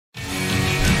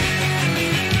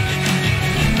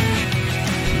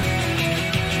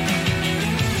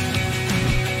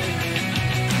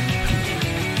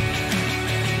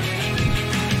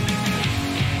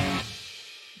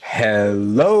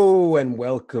Hello and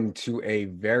welcome to a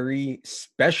very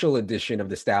special edition of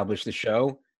the Establish the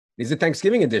Show. It is a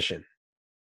Thanksgiving edition.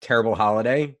 Terrible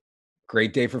holiday,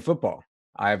 great day for football.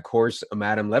 I, of course, am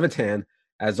Adam Levitan.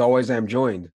 As always, I'm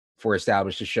joined for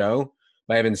Establish the Show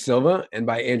by Evan Silva and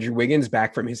by Andrew Wiggins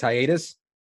back from his hiatus.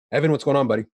 Evan, what's going on,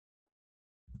 buddy?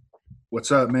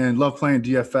 What's up, man? Love playing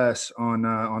DFS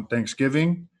on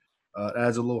Thanksgiving. It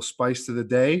adds a little spice to the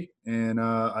day, and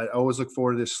I always look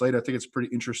forward to this slate. I think it's a pretty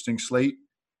interesting slate.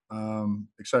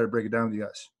 Excited to break it down with you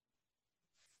guys.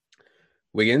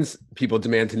 Wiggins, people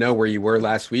demand to know where you were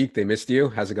last week. They missed you.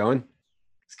 How's it going?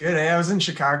 It's good. Hey, I was in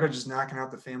Chicago just knocking out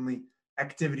the family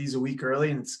activities a week early,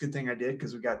 and it's a good thing I did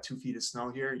because we got 2 feet of snow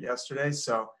here yesterday.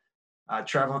 So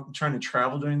trying to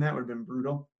travel during that would have been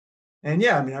brutal. And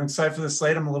yeah, I mean, I'm excited for the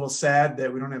slate. I'm a little sad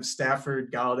that we don't have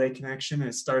Stafford Galladay connection.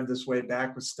 It started this way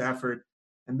back with Stafford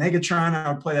and Megatron.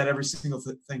 I would play that every single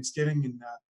Thanksgiving, and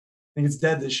I think it's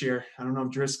dead this year. I don't know if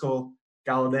Driscoll,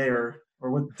 Galladay, or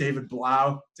what David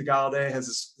Blau to Galladay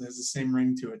has the same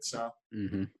ring to it. So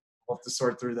we'll have to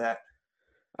sort through that.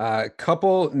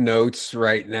 Couple notes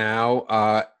right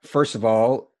now. First of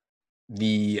all,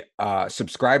 the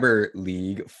subscriber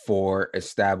league for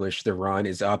Establish the Run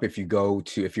is up. If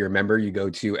you're a member, you go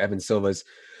to Evan Silva's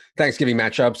Thanksgiving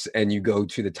matchups and you go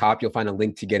to the top, you'll find a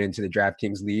link to get into the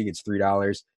DraftKings league. It's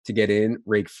 $3 to get in,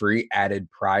 rake free, added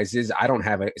prizes. I don't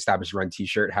have an Establish the Run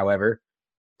t-shirt. However,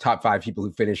 top 5 people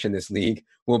who finish in this league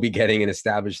will be getting an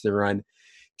Establish the Run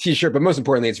t-shirt. But most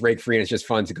importantly, it's rake free and it's just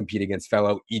fun to compete against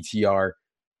fellow ETR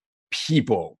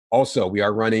people. Also, we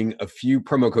are running a few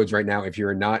promo codes right now if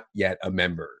you're not yet a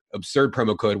member. Absurd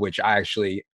promo code, which I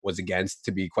actually was against,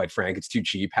 to be quite frank. It's too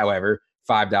cheap. However,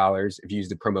 $5 if you use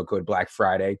the promo code Black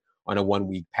Friday on a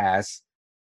 1-week pass.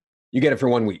 You get it for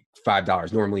 1 week,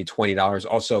 $5, normally $20.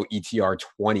 Also,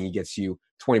 ETR20 gets you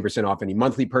 20% off any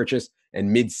monthly purchase.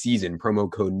 And mid-season, promo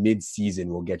code mid-season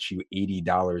will get you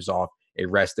 $80 off a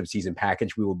rest of season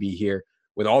package. We will be here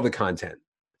with all the content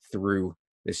through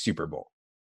the Super Bowl.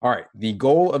 All right, the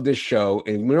goal of this show,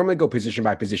 and we normally go position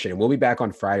by position, and we'll be back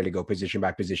on Friday to go position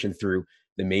by position through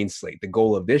the main slate. The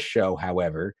goal of this show,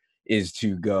 however, is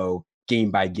to go game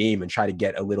by game and try to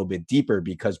get a little bit deeper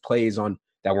because plays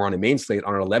that were on a main slate,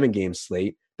 on an 11-game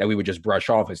slate, that we would just brush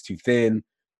off as too thin,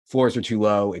 floors are too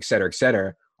low, et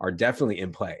cetera, are definitely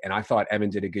in play. And I thought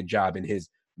Evan did a good job in his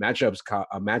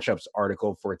matchups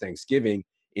article for Thanksgiving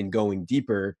in going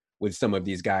deeper with some of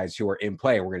these guys who are in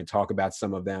play. And we're going to talk about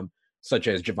some of them, such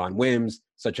as Javon Wims,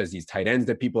 such as these tight ends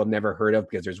that people have never heard of,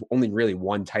 because there's only really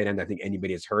one tight end I think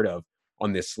anybody has heard of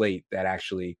on this slate that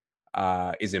actually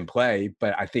is in play.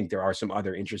 But I think there are some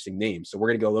other interesting names. So we're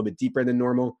going to go a little bit deeper than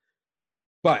normal.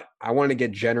 But I want to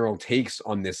get general takes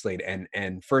on this slate.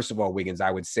 And first of all, Wiggins, I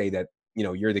would say that,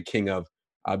 you're the king of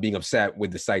being upset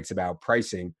with the sites about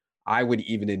pricing. I would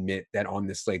even admit that on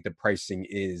this slate, the pricing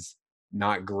is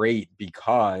not great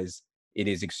because it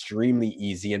is extremely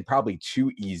easy and probably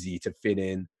too easy to fit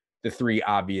in the 3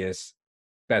 obvious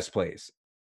best plays: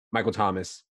 Michael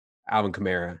Thomas, Alvin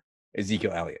Kamara,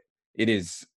 Ezekiel Elliott. It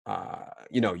is,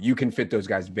 you can fit those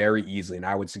guys very easily. And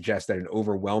I would suggest that an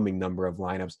overwhelming number of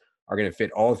lineups are going to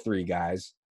fit all 3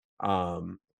 guys.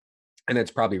 And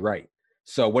that's probably right.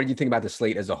 So what do you think about the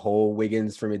slate as a whole,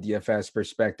 Wiggins, from a DFS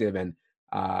perspective? And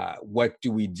what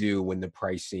do we do when the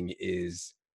pricing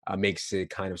makes it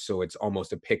kind of so it's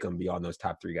almost a pick 'em beyond those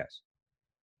top 3 guys?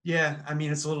 Yeah, I mean,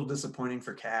 it's a little disappointing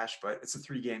for cash, but it's a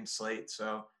 3-game slate,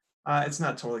 so it's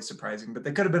not totally surprising. But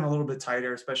they could have been a little bit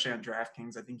tighter, especially on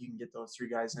DraftKings. I think you can get those 3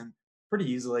 guys in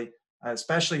pretty easily,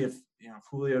 especially if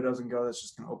Julio doesn't go. That's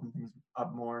just going to open things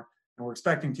up more. And we're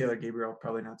expecting Taylor Gabriel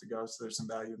probably not to go, so there's some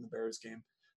value in the Bears game.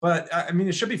 But I mean,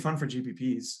 it should be fun for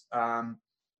GPPs.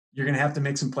 You're going to have to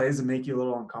make some plays that make you a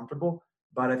little uncomfortable,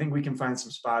 but I think we can find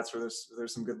some spots where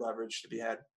there's some good leverage to be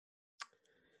had.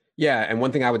 Yeah, and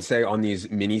one thing I would say on these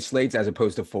mini slates as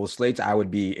opposed to full slates,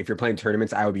 if you're playing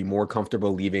tournaments, I would be more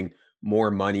comfortable leaving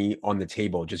more money on the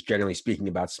table. Just generally speaking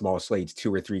about small slates,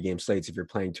 2 or 3 game slates. If you're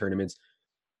playing tournaments,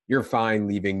 you're fine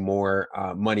leaving more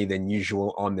money than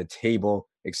usual on the table,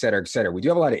 et cetera, et cetera. We do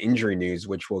have a lot of injury news,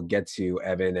 which we'll get to,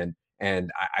 Evan,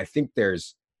 and I think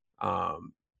there's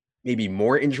maybe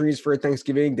more injuries for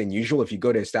Thanksgiving than usual. If you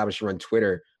go to Establish the Run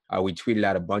Twitter, we tweeted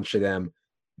out a bunch of them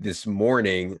this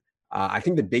morning. I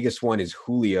think the biggest one is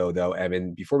Julio, though,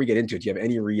 Evan. Before we get into it, do you have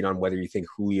any read on whether you think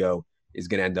Julio is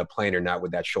going to end up playing or not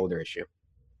with that shoulder issue?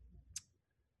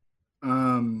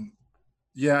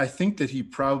 Yeah, I think that he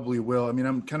probably will. I mean,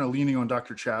 I'm kind of leaning on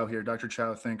Dr. Chow here. Dr.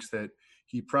 Chow thinks that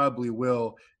he probably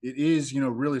will. It is,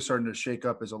 really starting to shake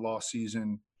up as a lost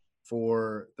season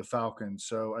for the Falcons.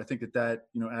 So I think that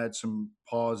adds some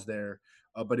pause there.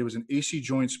 but it was an AC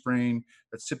joint sprain.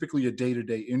 That's typically a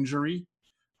day-to-day injury.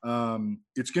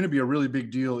 It's going to be a really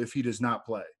big deal if he does not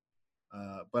play.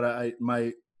 But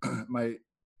my my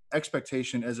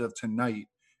expectation as of tonight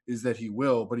is that he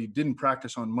will, but he didn't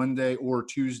practice on Monday or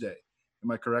Tuesday.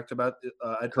 Am I correct about it?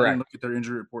 I didn't Correct. look at their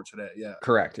injury report today. Yeah.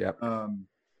 Correct. Yep.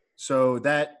 So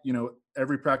that,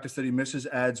 every practice that he misses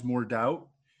adds more doubt.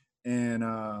 And,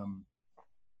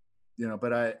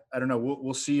 but I don't know.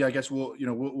 We'll see. I guess we'll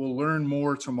learn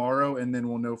more tomorrow, and then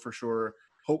we'll know for sure,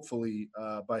 hopefully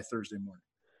by Thursday morning.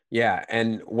 Yeah,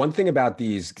 and one thing about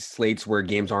these slates where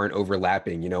games aren't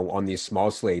overlapping, on these small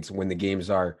slates when the games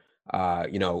are,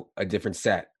 a different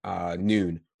set,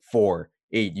 noon, 4,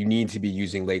 8, you need to be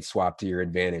using late swap to your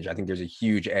advantage. I think there's a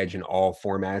huge edge in all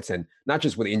formats, and not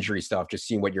just with injury stuff, just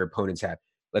seeing what your opponents have.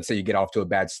 Let's say you get off to a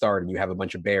bad start and you have a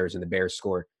bunch of Bears and the Bears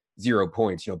score 0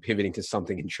 points, pivoting to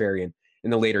something contrarian in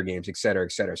the later games, et cetera,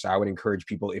 et cetera. So I would encourage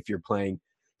people, if you're playing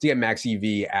to get max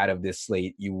EV out of this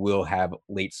slate, you will have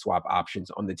late swap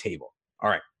options on the table. All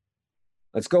right,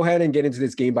 let's go ahead and get into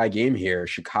this game by game here.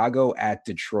 Chicago at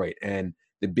Detroit. And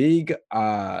the big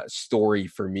story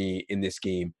for me in this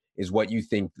game is what you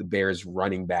think the Bears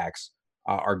running backs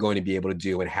are going to be able to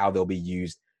do and how they'll be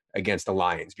used against the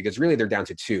Lions, because really they're down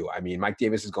to 2. I mean, Mike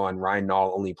Davis is gone. Ryan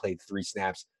Nall only played 3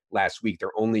 snaps last week.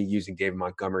 They're only using David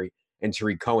Montgomery and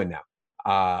Tariq Cohen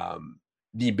now.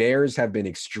 The Bears have been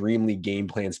extremely game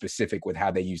plan specific with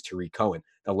how they use Tariq Cohen.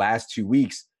 The last 2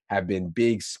 weeks have been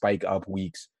big spike up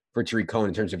weeks for Tariq Cohen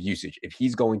in terms of usage. If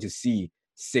he's going to see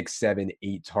 6, 7,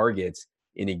 8 targets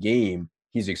in a game,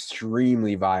 he's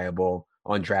extremely viable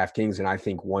on DraftKings, and I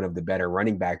think one of the better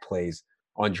running back plays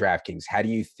on DraftKings. How do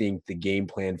you think the game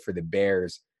plan for the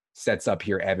Bears sets up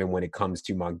here, Evan, when it comes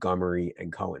to Montgomery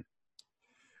and Cohen?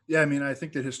 Yeah, I mean, I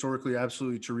think that historically,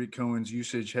 absolutely, Tariq Cohen's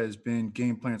usage has been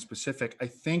game plan specific. I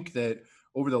think that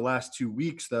over the last 2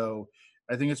 weeks, though,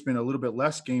 I think it's been a little bit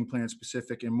less game plan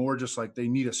specific and more just like they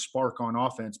need a spark on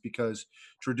offense because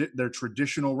their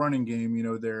traditional running game,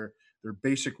 their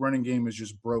basic running game is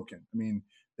just broken. I mean,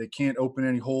 they can't open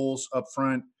any holes up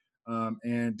front,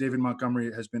 and David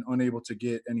Montgomery has been unable to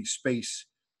get any space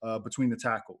between the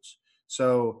tackles.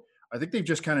 So I think they've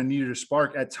just kind of needed a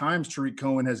spark. At times, Tariq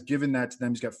Cohen has given that to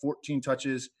them. He's got 14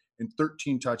 touches and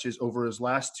 13 touches over his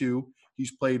last 2.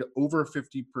 He's played over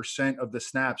 50% of the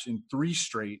snaps in 3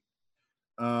 straight.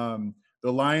 The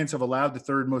Lions have allowed the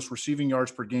 3rd most receiving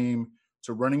yards per game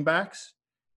to running backs.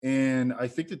 And I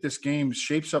think that this game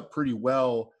shapes up pretty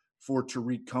well for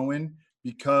Tariq Cohen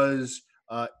because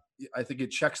I think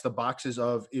it checks the boxes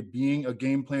of it being a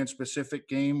game plan specific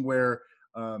game where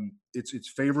it's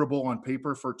favorable on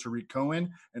paper for Tariq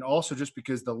Cohen, and also just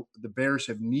because the Bears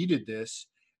have needed this,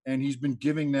 and he's been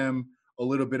giving them a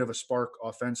little bit of a spark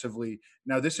offensively.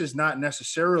 Now, this is not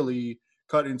necessarily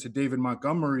cut into David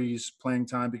Montgomery's playing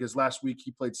time because last week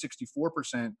he played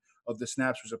 64% of the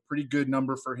snaps, was a pretty good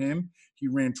number for him. He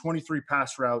ran 23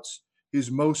 pass routes,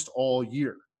 his most all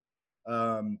year.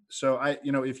 So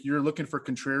if you're looking for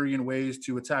contrarian ways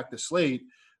to attack the slate,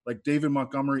 like David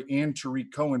Montgomery and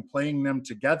Tariq Cohen, playing them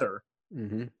together,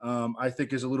 I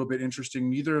think is a little bit interesting.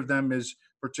 Neither of them is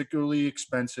particularly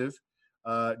expensive.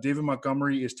 David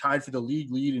Montgomery is tied for the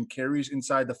league lead in carries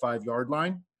inside the 5-yard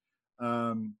line.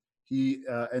 He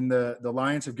and the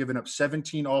Lions have given up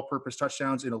 17 all-purpose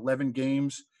touchdowns in 11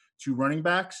 games to running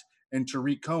backs, and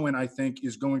Tariq Cohen, I think,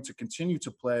 is going to continue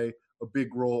to play a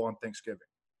big role on Thanksgiving.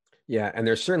 Yeah, and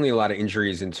there's certainly a lot of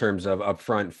injuries in terms of up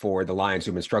front for the Lions,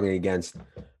 who've been struggling against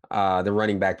the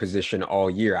running back position all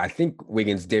year. I think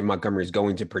David Montgomery is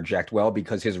going to project well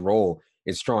because his role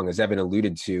is strong. As Evan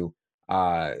alluded to,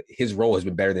 his role has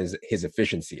been better than his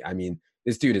efficiency. I mean,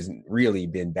 this dude has really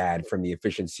been bad from the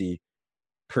efficiency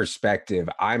perspective.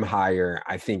 I'm higher,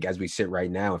 I think, as we sit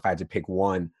right now, if I had to pick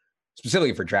one,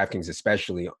 specifically for DraftKings,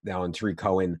 especially on Tariq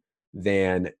Cohen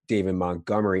than David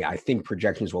Montgomery. I think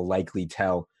projections will likely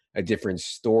tell a different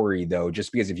story, though,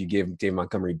 just because if you give David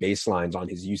Montgomery baselines on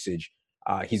his usage,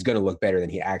 he's going to look better than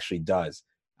he actually does.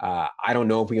 I don't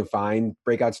know if we can find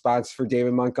breakout spots for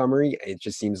David Montgomery. It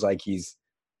just seems like he's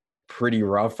pretty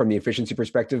rough from the efficiency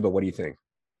perspective, but what do you think?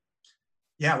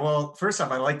 Yeah, well, first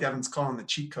off, I like Evan's calling the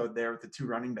cheat code there with the 2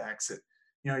 running backs.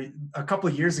 A couple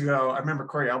of years ago, I remember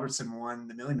Corey Albertson won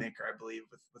the Millie Maker, I believe,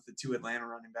 with the 2 Atlanta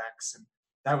running backs, and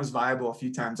that was viable a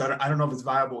few times. I don't know if it's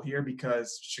viable here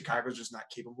because Chicago's just not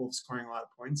capable of scoring a lot of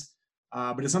points,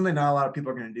 but it's something not a lot of people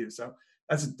are going to do. So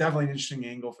that's definitely an interesting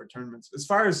angle for tournaments. As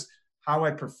far as how I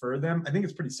prefer them, I think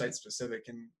it's pretty site specific.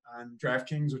 And on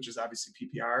DraftKings, which is obviously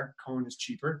PPR, Cohen is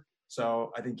cheaper.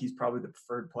 So I think he's probably the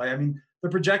preferred play. I mean, they're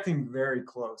projecting very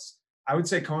close. I would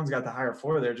say Cohen's got the higher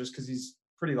floor there just because he's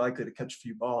pretty likely to catch a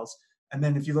few balls. And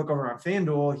then if you look over on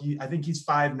FanDuel, I think he's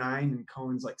 5'9", and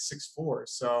Cohen's like 6'4".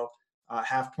 So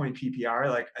half point PPR,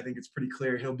 like I think it's pretty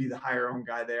clear he'll be the higher owned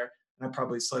guy there. And I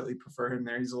probably slightly prefer him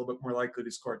there. He's a little bit more likely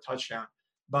to score a touchdown.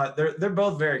 But they're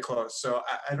both very close. So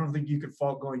I don't think you could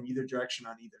fault going either direction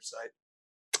on either side.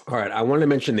 All right. I wanted to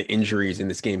mention the injuries in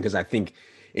this game because I think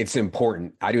it's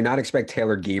important. I do not expect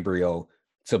Taylor Gabriel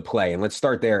to play. And let's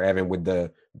start there, Evan, with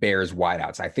the Bears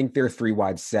wideouts. I think their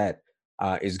 3-wide set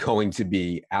is going to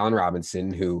be Allen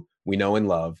Robinson, who we know and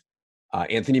love,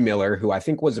 Anthony Miller, who I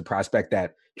think was a prospect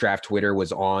that Draft Twitter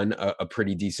was on a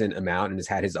pretty decent amount and has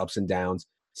had his ups and downs.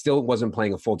 Still wasn't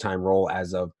playing a full-time role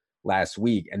as of last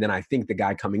week. And then I think the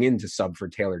guy coming in to sub for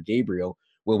Taylor Gabriel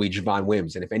will be Javon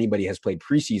Wims. And if anybody has played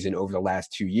preseason over the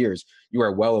last 2 years, you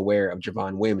are well aware of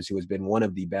Javon Wims, who has been one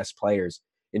of the best players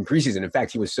in preseason. In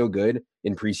fact, he was so good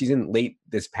in preseason. Late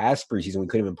this past preseason, we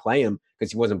couldn't even play him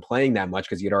because he wasn't playing that much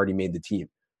because he had already made the team.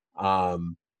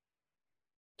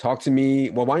 Talk to me.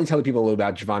 Well, why don't you tell the people a little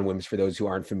about Javon Wims for those who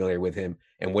aren't familiar with him?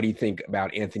 And what do you think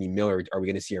about Anthony Miller? Are we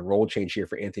going to see a role change here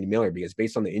for Anthony Miller? Because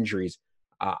based on the injuries,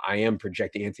 I am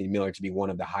projecting Anthony Miller to be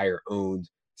one of the higher owned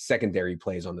secondary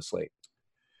plays on the slate.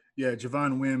 Yeah,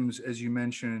 Javon Wims, as you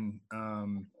mentioned,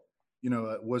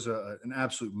 was an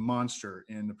absolute monster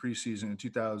in the preseason in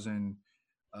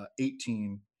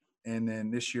 2018, and then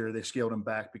this year they scaled him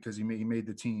back because he made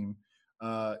the team.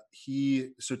 So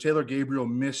Taylor Gabriel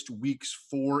missed weeks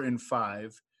 4 and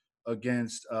 5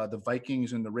 against the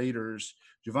Vikings and the Raiders.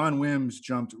 Javon Wims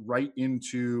jumped right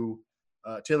into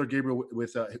Taylor Gabriel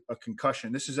with a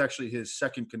concussion. This is actually his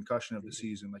second concussion of the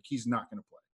season. Like, he's not going to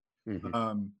play.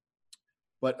 Mm-hmm.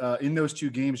 But in those 2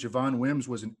 games, Javon Wims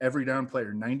was an every down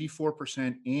player,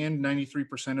 94% and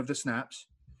 93% of the snaps.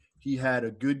 He had a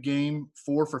good game,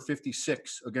 4 for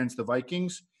 56 against the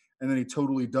Vikings, and then he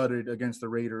totally dudded against the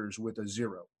Raiders with a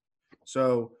 0.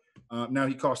 So now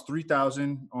he costs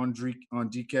 $3,000 on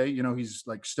DK. He's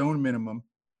like stone minimum.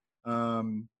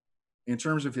 In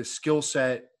terms of his skill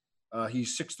set,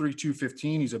 he's 6'3",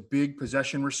 215. He's a big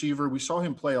possession receiver. We saw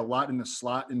him play a lot in the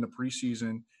slot in the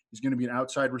preseason. He's going to be an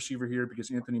outside receiver here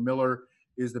because Anthony Miller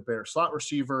is the Bears slot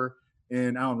receiver,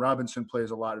 and Allen Robinson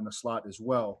plays a lot in the slot as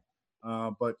well.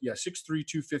 But yeah, 6'3",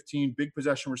 215, big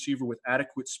possession receiver with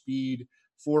adequate speed,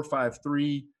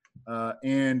 4.53,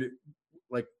 and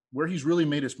like where he's really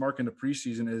made his mark in the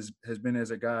preseason has been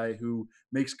as a guy who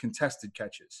makes contested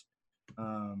catches.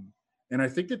 And I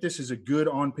think that this is a good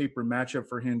on-paper matchup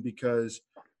for him because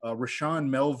Rashaan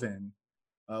Melvin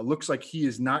looks like he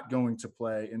is not going to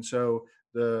play. And so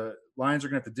the Lions are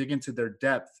going to have to dig into their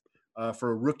depth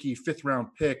for a rookie 5th-round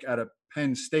pick out of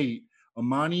Penn State,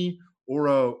 Amani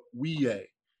Oruwariye,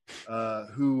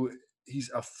 who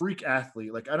he's a freak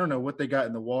athlete. Like, I don't know what they got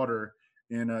in the water.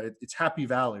 And it's Happy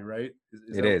Valley, right?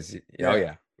 It is. Yeah. Oh,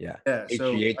 yeah. Yeah.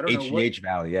 So HGH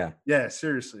Valley, yeah. Yeah,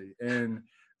 seriously. And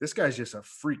this guy's just a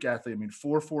freak athlete. I mean,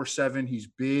 4.47, he's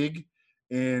big,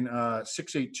 and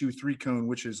 6'8", 2-3 cone,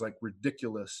 which is like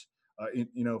ridiculous,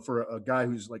 for a guy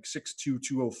who's like 6'2",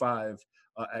 205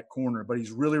 at corner. But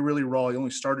he's really, really raw. He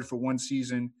only started for 1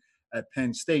 season at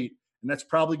Penn State. And that's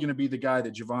probably going to be the guy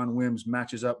that Javon Wims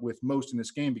matches up with most in this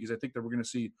game, because I think that we're going to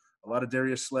see a lot of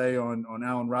Darius Slay on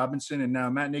Allen Robinson. And now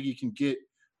Matt Nagy can get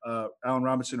Allen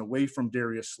Robinson away from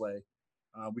Darius Slay.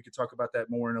 We could talk about that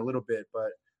more in a little bit.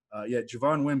 But,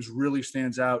 Javon Wims really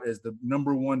stands out as the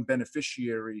number 1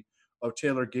 beneficiary of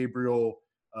Taylor Gabriel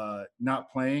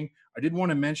not playing. I did want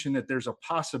to mention that there's a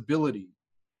possibility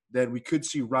that we could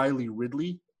see Riley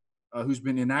Ridley, who's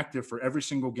been inactive for every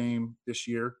single game this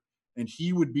year, and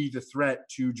he would be the threat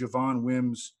to Javon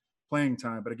Wims' playing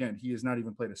time. But again, he has not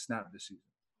even played a snap this season.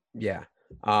 Yeah.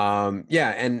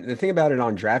 And the thing about it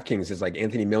on DraftKings is like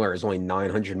Anthony Miller is only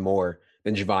 900 more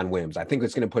than Javon Wims. I think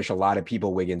it's going to push a lot of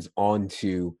people, Wiggins,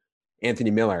 onto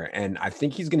Anthony Miller. And I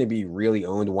think he's going to be really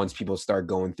owned once people start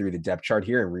going through the depth chart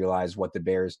here and realize where the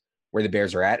Bears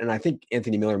are at. And I think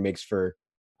Anthony Miller makes for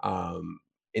an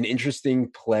interesting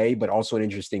play, but also an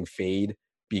interesting fade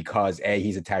because A,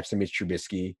 he's attached to Mitch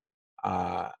Trubisky.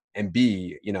 And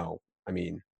B,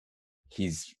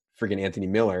 he's freaking Anthony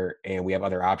Miller, and we have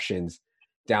other options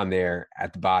down there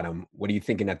at the bottom. What are you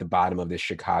thinking at the bottom of this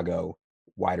Chicago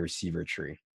wide receiver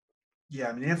tree? Yeah,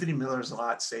 Anthony Miller is a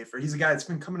lot safer. He's a guy that's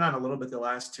been coming on a little bit the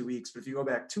llast 2 weeks, but if you go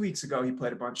back 2 weeks ago, he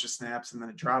played a bunch of snaps and then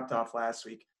it dropped off last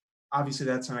week. Obviously,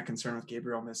 that's not a concern with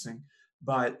Gabriel missing.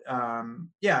 But, I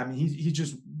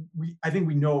think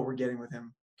we know what we're getting with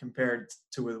him compared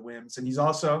to with Wims. And he's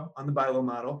also on the buy low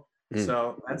model,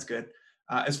 so that's good.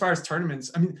 As far as tournaments,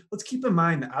 let's keep in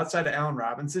mind that outside of Allen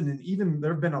Robinson, and even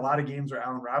there have been a lot of games where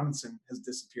Allen Robinson has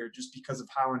disappeared just because of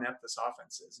how inept this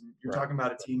offense is. And you're talking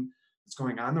about a team that's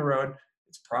going on the road.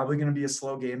 It's probably going to be a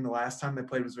slow game. The last time they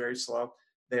played was very slow.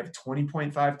 They have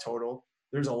 20.5 total.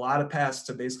 There's a lot of pass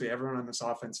to basically everyone on this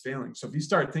offense failing. So if you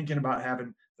start thinking about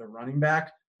having the running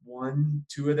back, 1,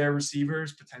 2 of their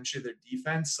receivers, potentially their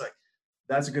defense, like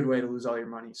that's a good way to lose all your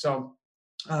money. So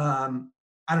I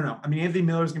don't know. I mean, Anthony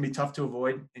Miller is going to be tough to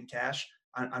avoid in cash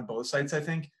on both sites, I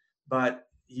think, but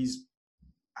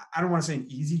I don't want to say an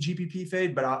easy GPP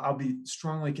fade, but I'll be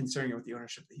strongly considering it with the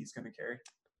ownership that he's going to carry.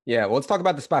 Yeah, well, let's talk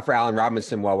about the spot for Allen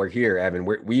Robinson while we're here, Evan.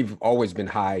 We've always been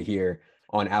high here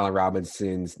on Allen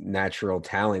Robinson's natural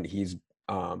talent. He's,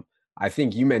 I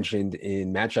think you mentioned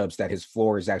in matchups that his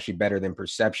floor is actually better than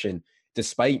perception.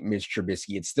 Despite Mitch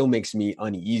Trubisky, it still makes me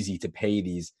uneasy to pay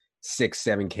these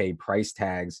 6-7K price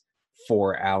tags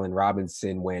for Allen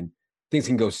Robinson when things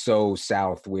can go so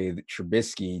south with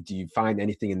Trubisky. Do you find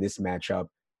anything in this matchup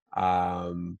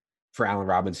for Allen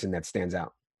Robinson that stands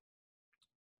out?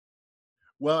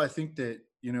 Well, I think that,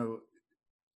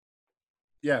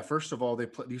 first of all,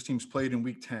 these teams played in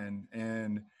week 10,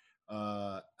 and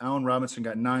Allen Robinson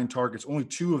got 9 targets. Only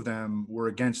 2 of them were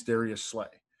against Darius Slay.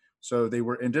 So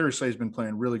and Darius Slay has been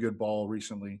playing really good ball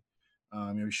recently.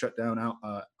 He shut down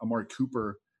Amari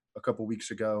Cooper a couple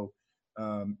weeks ago.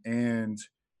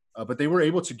 But they were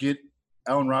able to get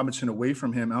Allen Robinson away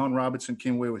from him. Allen Robinson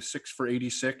came away with 6 for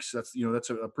 86. That's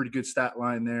a pretty good stat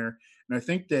line there. And I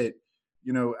think that,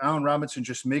 Allen Robinson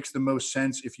just makes the most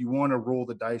sense if you want to roll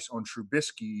the dice on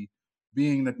Trubisky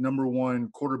being the number 1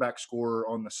 quarterback scorer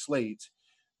on the slate.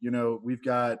 We've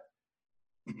got,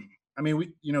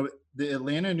 the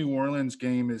Atlanta New Orleans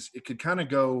game it could kind of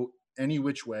go any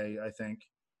which way, I think.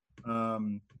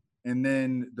 And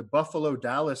then the Buffalo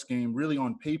Dallas game really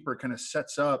on paper kind of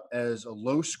sets up as a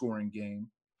low scoring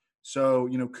game. So,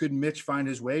 could Mitch find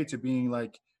his way to being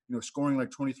scoring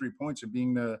 23 points and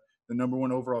being the number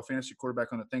 1 overall fantasy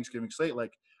quarterback on the Thanksgiving slate?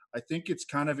 I think it's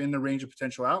kind of in the range of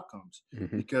potential outcomes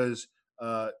because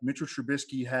Mitchell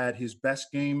Trubisky had his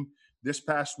best game this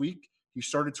past week. He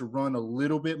started to run a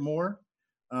little bit more.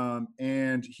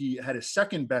 And he had his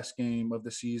second best game of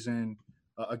the season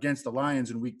against the Lions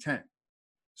in week 10.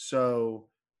 So,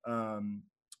 and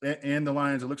the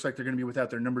Lions, it looks like they're going to be without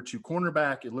their number 2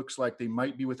 cornerback. It looks like they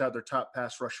might be without their top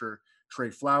pass rusher, Trey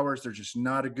Flowers. They're just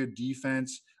not a good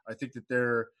defense. I think that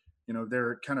there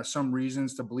are kind of some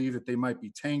reasons to believe that they might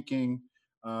be tanking.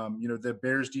 The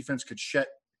Bears defense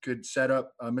could set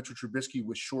up Mitchell Trubisky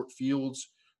with short fields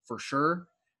for sure.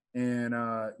 And,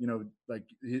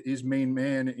 his main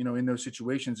man, in those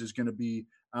situations is going to be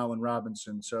Allen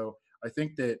Robinson. So I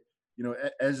think that,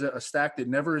 as a stack that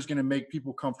never is going to make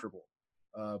people comfortable,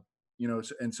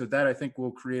 and so that I think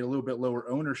will create a little bit lower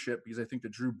ownership because I think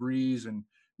that Drew Brees and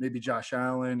maybe Josh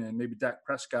Allen and maybe Dak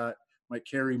Prescott might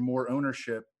carry more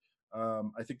ownership.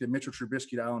 I think that Mitchell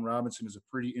Trubisky to Allen Robinson is a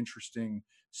pretty interesting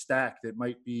stack that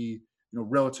might be,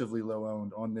 relatively low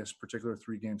owned on this particular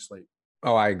 3-game slate.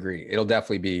 Oh, I agree. It'll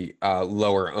definitely be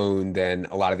lower owned than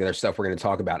a lot of the other stuff we're going to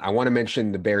talk about. I want to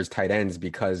mention the Bears tight ends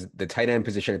because the tight end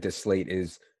position at this slate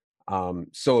is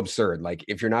so absurd. Like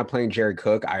if you're not playing Jared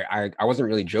Cook, I wasn't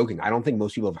really joking. I don't think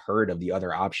most people have heard of the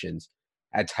other options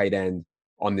at tight end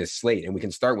on this slate. And we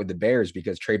can start with the Bears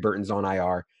because Trey Burton's on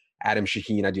IR. Adam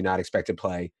Shaheen, I do not expect to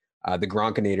play. The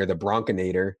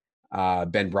Gronkinator,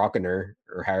 Ben Brockener,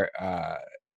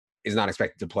 is not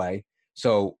expected to play.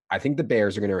 So I think the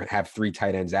Bears are going to have 3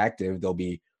 tight ends active. They'll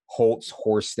be Holtz,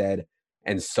 Horsted,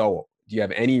 and Sowell. Do you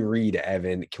have any read,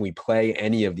 Evan? Can we play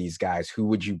any of these guys? Who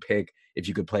would you pick if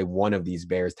you could play one of these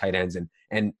Bears tight ends?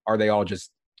 And are they all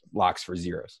just locks for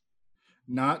zeros?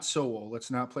 Not Sowell. Let's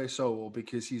not play Sowell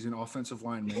because he's an offensive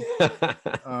lineman.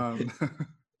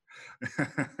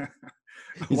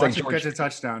 He's watch like him catch a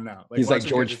touchdown now. He's like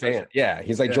George Fant. Yeah,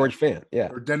 he's like George Fant. Yeah,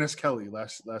 or Dennis Kelly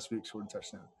last week scored a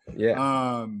touchdown.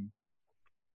 Yeah.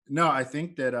 No, I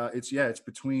think that it's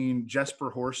between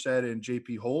Jesper Horsted and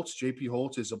JP Holtz. JP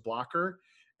Holtz is a blocker,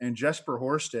 and Jesper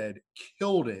Horsted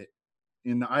killed it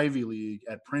in the Ivy League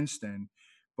at Princeton.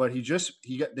 But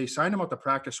they signed him off the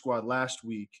practice squad last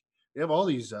week. They have all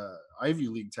these Ivy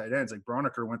League tight ends. Like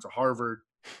Broniker went to Harvard,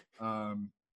 and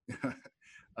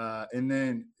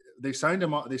then they signed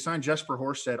him. They signed Jesper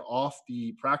Horsted off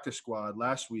the practice squad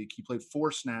last week. He played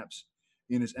 4 snaps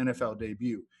in his NFL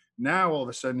debut. Now all of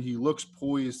a sudden he looks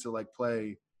poised to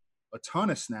play a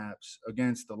ton of snaps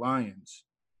against the Lions.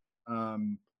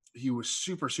 He was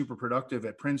super, super productive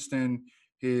at Princeton.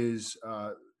 His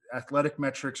athletic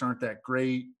metrics aren't that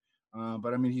great.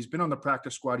 But I mean, he's been on the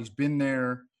practice squad. He's been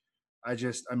there.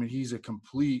 He's a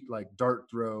complete dart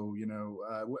throw,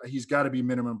 he's got to be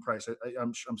minimum price.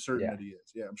 I'm certain that he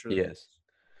is. Yeah, I'm sure he is.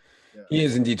 Yeah. He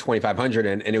is indeed 2,500.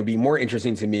 And it would be more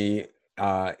interesting to me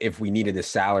if we needed a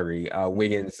salary.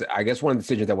 Wiggins, I guess one of the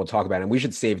decisions that we'll talk about, and we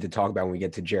should save to talk about when we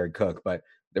get to Jared Cook, but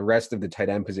the rest of the tight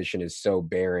end position is so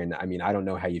barren. I mean, I don't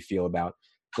know how you feel about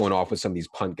going off with some of these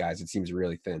punt guys. It seems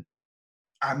really thin.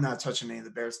 I'm not touching any of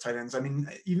the Bears tight ends. I mean,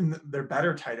 even their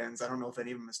better tight ends, I don't know if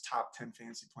any of them is top 10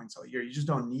 fantasy points all year. You just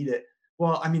don't need it.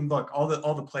 Well, I mean, look, all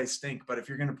the plays stink, but if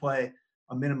you're going to play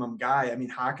a minimum guy, I mean,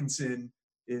 Hawkinson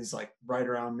is like right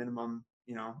around minimum,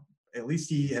 at least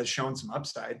he has shown some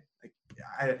upside.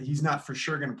 Like he's not for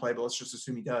sure going to play, but let's just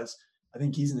assume he does. I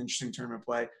think he's an interesting tournament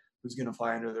play who's going to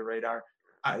fly under the radar.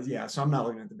 So I'm not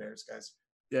looking at the Bears guys.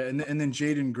 Yeah, and then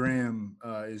Jaden Graham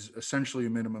is essentially a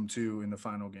minimum 2 in the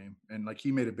final game, and like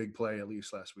he made a big play at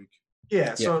least last week.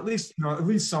 Yeah, so at least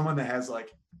someone that has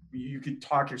like you could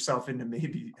talk yourself into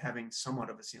maybe having somewhat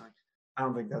of a ceiling. I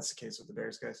don't think that's the case with the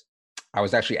Bears guys. I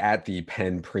was actually at the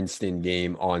Penn Princeton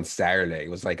game on Saturday. It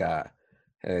was like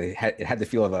it had the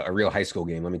feel of a real high school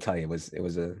game. Let me tell you, it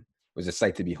was a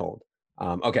sight to behold.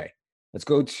 Okay. Let's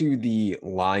go to the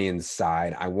Lions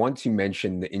side. I want to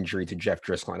mention the injury to Jeff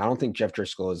Driscoll. And I don't think Jeff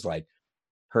Driscoll is like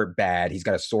hurt bad. He's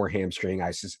got a sore hamstring.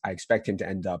 I expect him to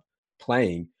end up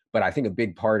playing. But I think a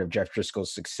big part of Jeff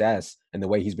Driscoll's success and the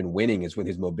way he's been winning is with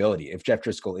his mobility. If Jeff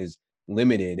Driscoll is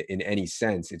limited in any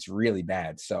sense, it's really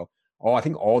bad. So I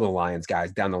think all the Lions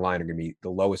guys down the line are going to be the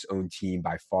lowest owned team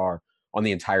by far on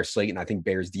the entire slate. And I think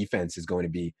Bears defense is going to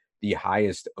be the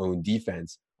highest owned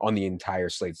defense on the entire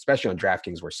slate, especially on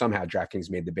DraftKings, where somehow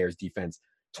DraftKings made the Bears defense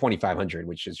 2,500,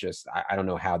 which is just, I don't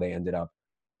know how they ended up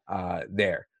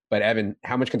there. But Evan,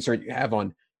 how much concern do you have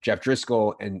on Jeff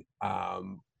Driscoll, and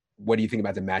what do you think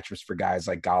about the matchups for guys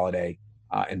like Golladay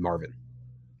and Marvin?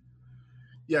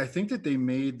 Yeah, I think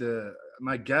that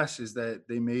my guess is that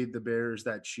they made the Bears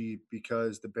that cheap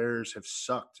because the Bears have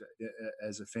sucked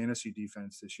as a fantasy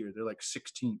defense this year. They're like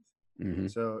 16th. Mm-hmm.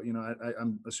 So,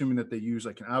 I'm assuming that they use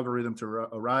like an algorithm to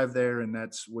arrive there, and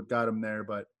that's what got them there.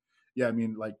 But yeah, I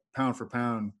mean, like pound for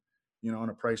pound, on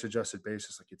a price adjusted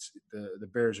basis, like it's the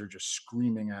Bears are just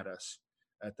screaming at us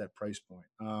at that price point.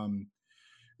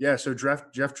 So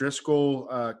Jeff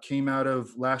Driscoll came out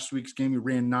of last week's game. He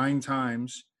ran 9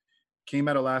 times. Came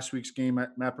out of last week's game.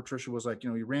 Matt Patricia was like, he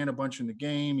ran a bunch in the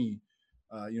game. He,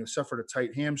 suffered a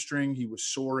tight hamstring. He was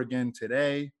sore again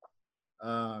today.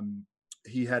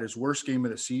 He had his worst game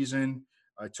of the season.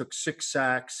 Took 6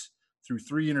 sacks, threw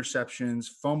 3 interceptions,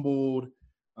 fumbled,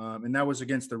 and that was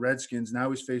against the Redskins. Now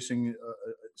he's facing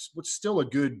what's still a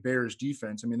good Bears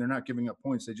defense. I mean, they're not giving up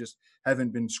points. They just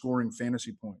haven't been scoring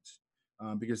fantasy points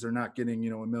because they're not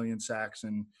getting, a million sacks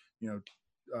and,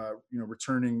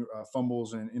 returning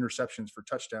fumbles and interceptions for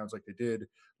touchdowns like they did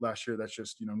last year. That's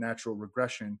just, natural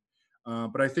regression.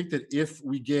 But I think that if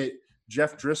we get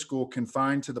Jeff Driscoll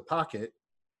confined to the pocket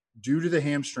due to the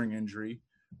hamstring injury,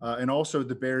 and also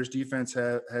the Bears defense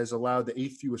has allowed the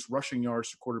 8th fewest rushing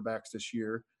yards to quarterbacks this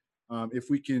year. If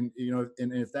we can,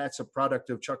 and if that's a product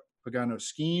of Chuck Pagano's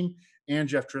scheme and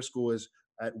Jeff Driscoll is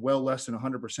at well less than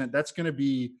 100%, that's going to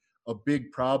be a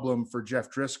big problem for Jeff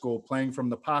Driscoll playing from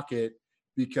the pocket,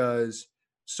 because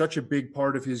such a big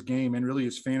part of his game and really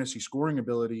his fantasy scoring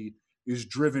ability is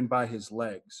driven by his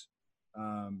legs.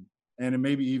 And it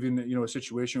maybe even, a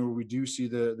situation where we do see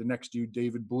the next dude,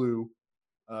 David Blue,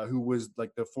 who was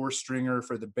like the 4th stringer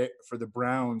for the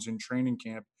Browns in training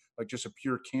camp, like just a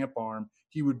pure camp arm.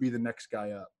 He would be the next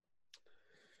guy up.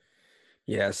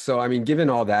 Yeah, so I mean, given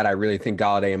all that, I really think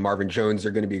Golladay and Marvin Jones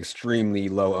are going to be extremely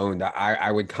low owned.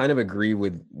 I would kind of agree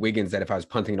with Wiggins that if I was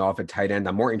punting off at tight end,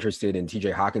 I'm more interested in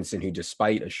TJ Hawkinson, who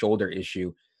despite a shoulder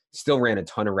issue, still ran a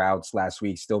ton of routes last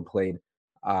week, still played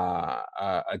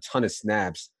a ton of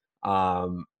snaps. I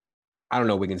don't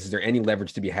know, Wiggins, is there any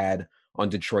leverage to be had on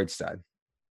Detroit's side?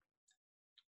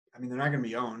 I mean, they're not going to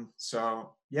be owned.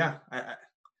 So, yeah,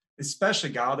 especially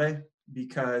Golladay,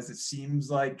 because it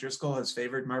seems like Driscoll has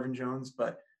favored Marvin Jones.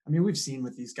 But, I mean, we've seen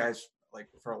with these guys like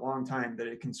for a long time that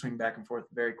it can swing back and forth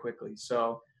very quickly.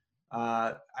 So,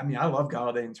 I mean, I love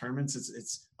Golladay in tournaments.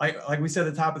 It's like we said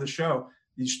at the top of the show,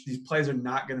 these plays are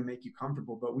not going to make you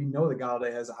comfortable. But we know that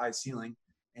Golladay has a high ceiling,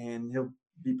 and he'll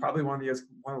be probably one of the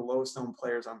lowest known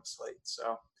players on the slate.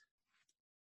 So,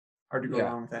 hard to go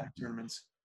wrong with that in tournaments.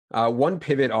 One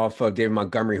pivot off of David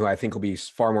Montgomery, who I think will be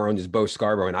far more owned, is Bo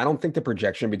Scarborough. And I don't think the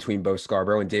projection between Bo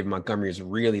Scarborough and David Montgomery is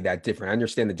really that different. I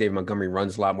understand that David Montgomery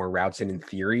runs a lot more routes and in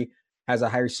theory has a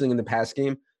higher ceiling in the pass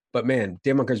game. But man,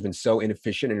 David Montgomery's been so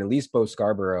inefficient. And at least Bo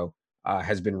Scarborough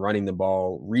has been running the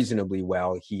ball reasonably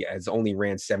well. He has only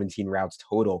ran 17 routes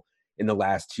total in the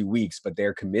last 2 weeks, but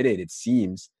they're committed, it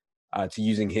seems, to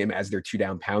using him as their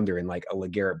 2-down pounder in like a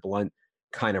LeGarrette Blount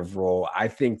kind of role. I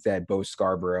think that Bo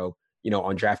Scarborough,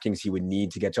 on DraftKings, he would need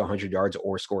to get to 100 yards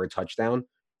or score a touchdown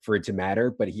for it to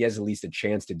matter, but he has at least a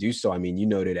chance to do so. I mean, you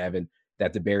noted, Evan,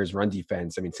 that the Bears' run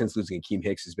defense, I mean, since losing Akeem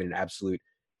Hicks has been an absolute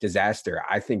disaster.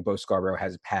 I think Bo Scarborough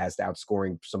has passed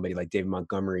outscoring somebody like David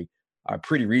Montgomery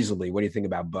pretty reasonably. What do you think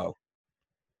about Bo?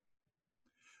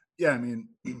 Yeah, I mean,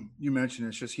 you mentioned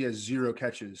it's just he has 0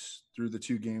 catches through the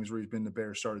 2 games where he's been the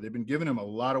Bears starter. They've been giving him a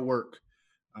lot of work,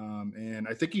 and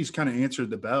I think he's kind of answered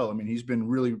the bell. I mean, he's been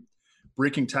really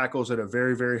breaking tackles at a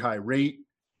very, very high rate.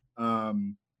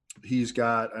 He's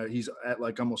at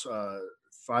like almost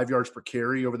 5 yards per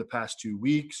carry over the past 2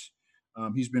 weeks.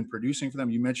 He's been producing for them.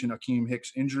 You mentioned Akeem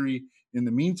Hicks' injury. In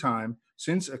the meantime,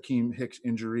 since Akeem Hicks'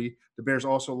 injury, the Bears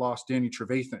also lost Danny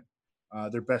Trevathan,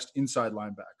 their best inside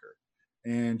linebacker.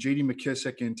 And J.D.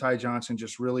 McKissick and Ty Johnson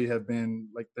just really have been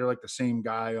like they're like the same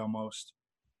guy almost,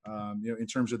 in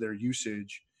terms of their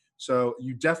usage. So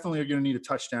you definitely are going to need a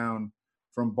touchdown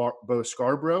from Bo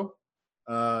Scarborough.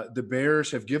 The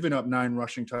Bears have given up 9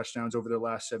 rushing touchdowns over their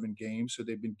last 7 games, so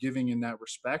they've been giving in that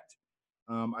respect.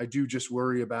 I do just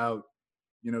worry about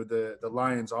the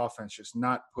Lions offense just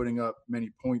not putting up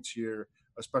many points here,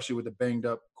 especially with a banged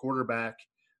up quarterback,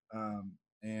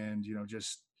 and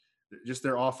just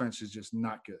their offense is just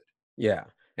not good. Yeah.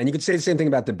 And you could say the same thing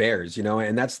about the Bears,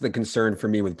 and that's the concern for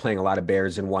me with playing a lot of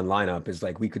Bears in one lineup is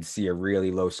like we could see a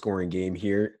really low scoring game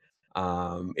here.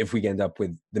 If we end up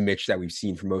with the Mitch that we've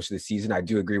seen for most of the season. I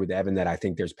do agree with Evan that I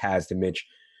think there's paths to Mitch.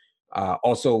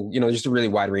 Also, just a really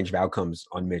wide range of outcomes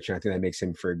on Mitch. And I think that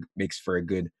makes for a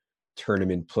good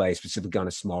tournament play, specifically on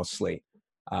a small slate.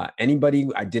 Anybody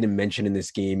I didn't mention in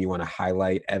this game you want to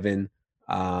highlight, Evan?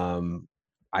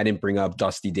 I didn't bring up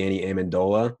Dusty Danny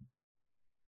Amendola.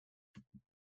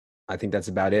 I think that's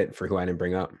about it for who I didn't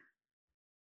bring up.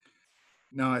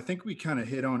 No, I think we kind of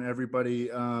hit on everybody.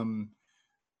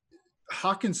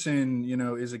 Hawkinson,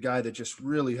 is a guy that just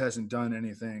really hasn't done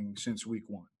anything since week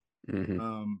 1.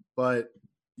 Mm-hmm. But,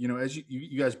 as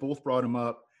you guys both brought him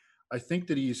up, I think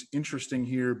that he's interesting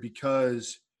here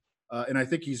because, and I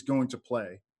think he's going to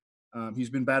play. He's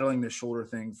been battling this shoulder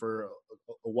thing for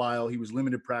a while. He was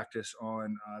limited practice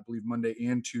on, I believe, Monday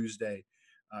and Tuesday.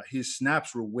 His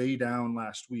snaps were way down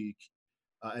last week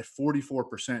at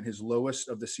 44%, his lowest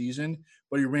of the season.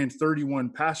 But he ran 31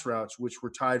 pass routes, which were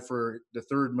tied for the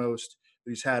 3rd most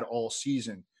that he's had all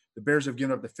season. The Bears have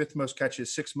given up the 5th most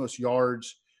catches, 6th most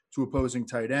yards to opposing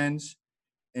tight ends.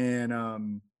 And,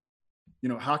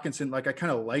 Hawkinson, I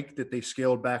kind of like that they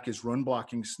scaled back his run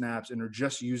blocking snaps and are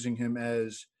just using him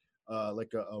as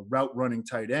like a route running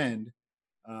tight end,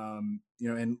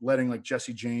 and letting like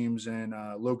Jesse James and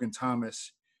Logan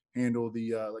Thomas handle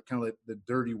the the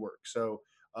dirty work. So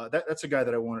that's a guy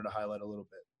that I wanted to highlight a little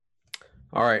bit.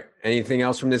 All right. Anything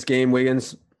else from this game,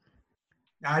 Wiggins?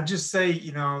 I'd just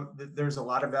say, there's a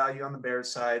lot of value on the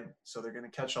Bears side, so they're going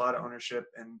to catch a lot of ownership,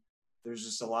 and there's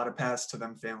just a lot of paths to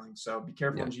them failing. So be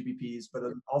careful in GPPs, but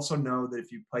also know that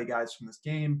if you play guys from this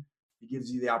game, it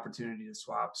gives you the opportunity to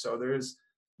swap. So there's,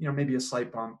 maybe a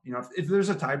slight bump. If there's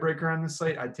a tiebreaker on this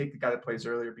slate, I'd take the guy that plays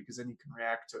earlier because then you can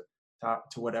react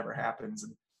to whatever happens.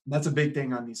 And that's a big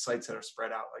thing on these sites that are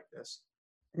spread out like this.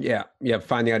 Yeah.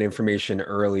 Finding out information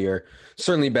earlier,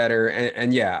 certainly better.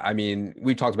 And yeah, I mean,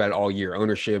 we talked about it all year.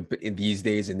 Ownership in these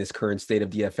days in this current state of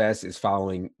DFS is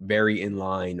following very in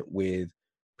line with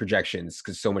projections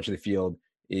because so much of the field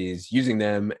is using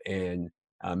them and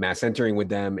mass entering with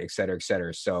them, et cetera, et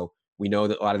cetera. So we know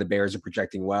that a lot of the Bears are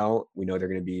projecting well. We know they're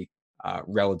going to be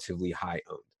relatively high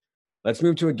owned. Let's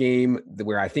move to a game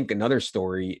where I think another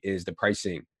story is the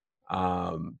pricing.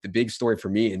 The big story for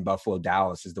me in Buffalo,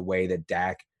 Dallas is the way that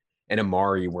Dak and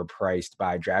Amari were priced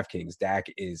by DraftKings. Dak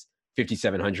is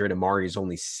 5,700. Amari is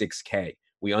only 6K.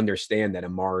 We understand that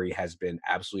Amari has been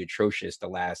absolutely atrocious the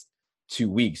last 2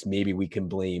 weeks. Maybe we can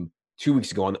blame 2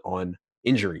 weeks ago on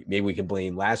injury. Maybe we can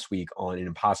blame last week on an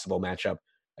impossible matchup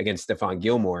against Stephon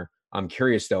Gilmore. I'm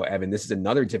curious though, Evan, this is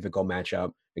another difficult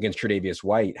matchup against Tre'Davious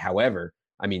White. However,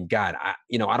 I mean, God, I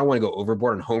don't want to go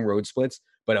overboard on home road splits,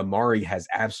 but Amari has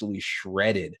absolutely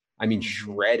shredded. I mean,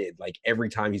 shredded like every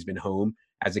time he's been home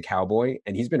as a Cowboy,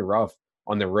 and he's been rough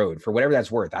on the road for whatever that's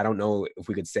worth. I don't know if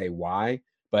we could say why,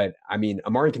 but I mean,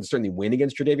 Amari can certainly win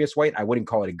against Tre'Davious White. I wouldn't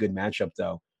call it a good matchup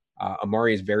though.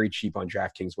 Amari is very cheap on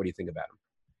DraftKings. What do you think about him?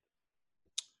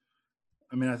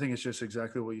 I mean, I think it's just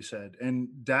exactly what you said. And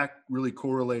Dak really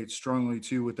correlates strongly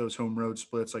too with those home road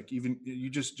splits. Like even you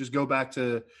just go back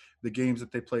to the games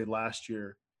that they played last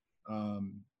year. There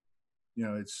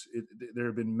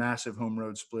have been massive home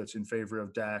road splits in favor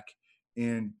of Dak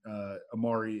and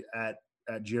Amari at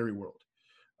Jerry World.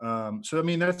 So, I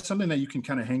mean, that's something that you can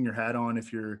kind of hang your hat on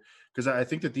because I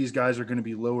think that these guys are going to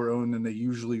be lower owned than they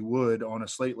usually would on a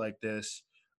slate like this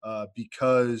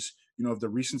because, of the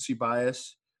recency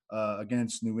bias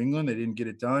against New England. They didn't get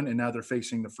it done, and now they're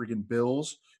facing the freaking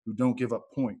Bills, who don't give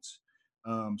up points.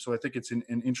 So I think it's an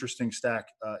interesting stack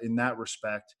in that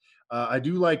respect. I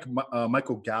do like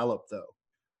Michael Gallup, though,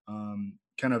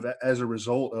 kind of as a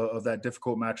result of that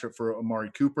difficult matchup for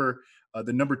Amari Cooper.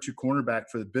 The number 2 cornerback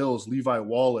for the Bills, Levi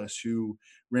Wallace, who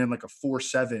ran like a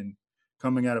 4.7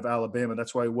 coming out of Alabama.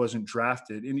 That's why he wasn't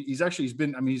drafted. And he's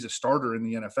been, I mean, he's a starter in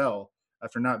the NFL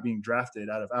after not being drafted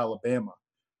out of Alabama.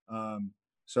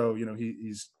 So, you know,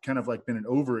 he's kind of like been an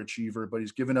overachiever, but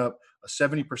he's given up a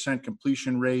 70%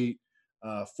 completion rate,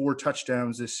 4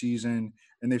 touchdowns this season,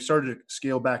 and they've started to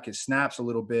scale back his snaps a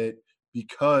little bit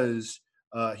because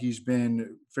he's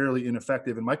been fairly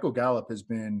ineffective. And Michael Gallup has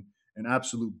been an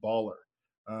absolute baller.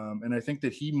 And I think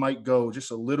that he might go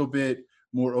just a little bit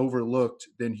more overlooked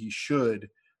than he should.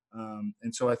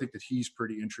 And so I think that he's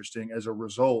pretty interesting as a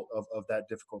result of that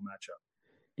difficult matchup.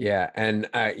 Yeah, and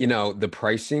you know, the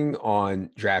pricing on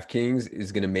DraftKings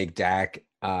is going to make Dak.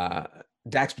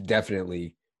 Dak's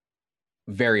definitely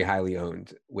very highly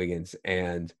owned, Wiggins,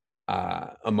 and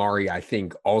Amari. I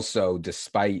think also,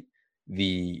 despite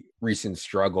the recent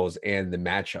struggles and the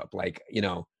matchup, like, you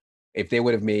know, if they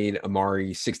would have made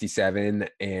Amari 67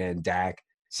 and Dak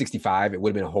 65, it would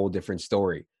have been a whole different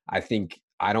story. I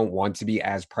don't want to be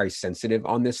as price sensitive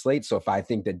on this slate. So if I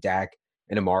think that Dak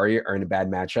and Amari are in a bad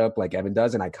matchup, like Evan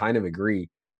does, and I kind of agree,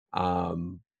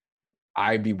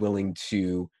 I'd be willing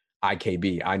to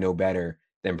IKB. I know better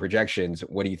than projections.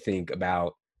 What do you think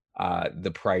about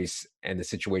the price and the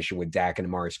situation with Dak and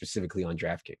Amari specifically on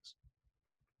DraftKings?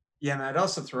 Yeah, and I'd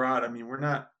also throw out, I mean, we're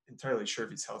not entirely sure if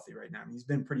he's healthy right now. I mean, he's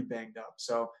been pretty banged up.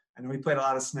 So I know he played a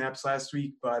lot of snaps last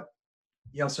week, but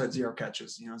he also had 0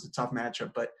 catches. You know, it's a tough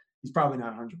matchup, but he's probably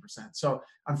not 100%. So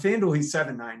on FanDuel, he's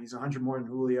 7.9. He's 100 more than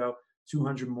Julio,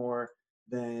 200 more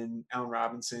than Allen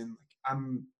Robinson.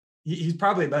 He's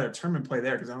probably a better tournament play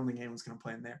there because I don't think anyone's going to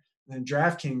play him there. And then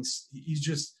DraftKings, he's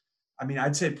just, I mean,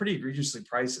 I'd say pretty egregiously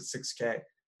priced at 6K.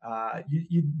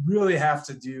 You really have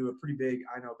to do a pretty big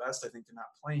I know best, I think, to not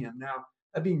play him. Now,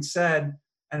 that being said,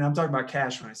 and I'm talking about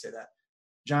cash when I say that,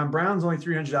 John Brown's only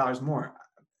 $300 more.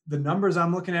 The numbers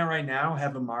I'm looking at right now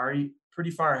have Amari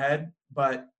pretty far ahead,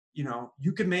 but, you know,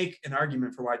 you could make an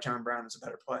argument for why John Brown is a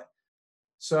better play.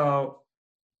 So,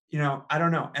 you know, I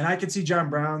don't know. And I could see John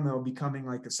Brown, though, becoming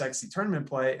like a sexy tournament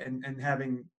play and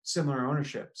having similar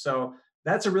ownership. So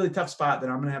that's a really tough spot that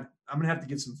I'm gonna have to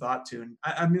give some thought to. And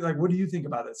I mean, like, what do you think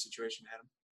about that situation, Adam?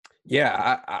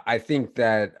 Yeah, I think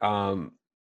that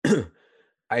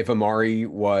if Amari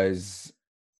was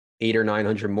 800 or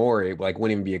 900 more, it like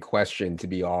wouldn't even be a question to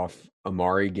be off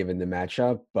Amari given the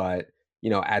matchup. But you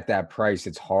know, at that price,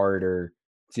 it's harder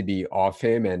to be off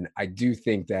him. And I do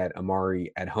think that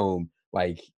Amari at home,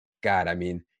 like, God, I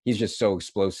mean, he's just so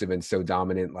explosive and so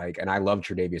dominant. Like, and I love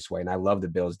Tre'Davious White, and I love the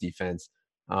Bills defense.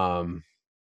 Um,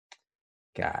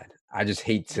 God, I just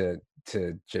hate to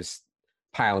just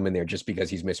pile him in there just because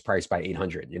he's mispriced by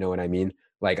 800. You know what I mean?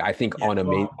 Like, I think Yeah,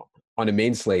 on a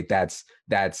main slate, that's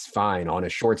fine. On a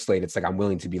short slate, it's like I'm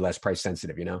willing to be less price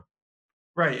sensitive. You know?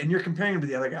 right. And you're comparing him to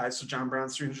the other guys. So John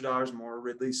Brown's $300 more,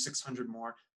 Ridley's 600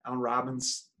 more, Allen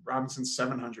Robinson's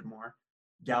 700 more,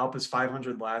 Gallup is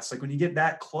 500 less. Like when you get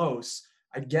that close,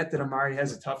 I get that Amari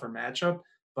has a tougher matchup,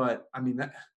 but I mean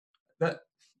that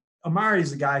Amari is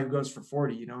the guy who goes for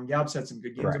 40, you know, and Gallup's had some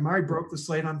good games. Right. Amari broke the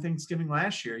slate on Thanksgiving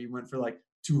last year. He went for like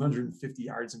 250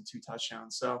 yards and 2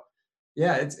 touchdowns. So,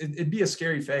 yeah, it'd be a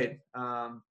scary fade.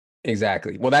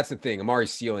 Exactly. Well, that's the thing.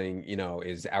 Amari's ceiling, you know,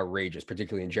 is outrageous,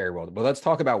 particularly in Jerry World. But let's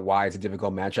talk about why it's a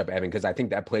difficult matchup, Evan, because I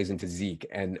think that plays into Zeke.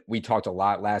 And we talked a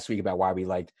lot last week about why we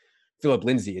liked Philip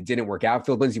Lindsay. It didn't work out.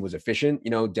 Philip Lindsay was efficient.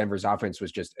 You know, Denver's offense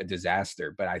was just a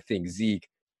disaster. But I think Zeke,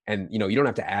 and, you know, you don't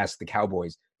have to ask the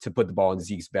Cowboys to put the ball in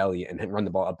Zeke's belly and run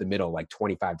the ball up the middle like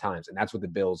 25 times. And that's what the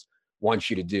Bills want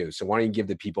you to do. So why don't you give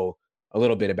the people a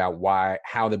little bit about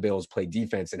how the Bills play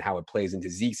defense and how it plays into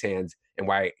Zeke's hands and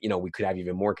why, you know, we could have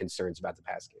even more concerns about the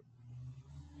pass game.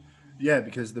 Yeah,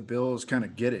 because the Bills kind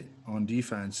of get it on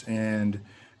defense, and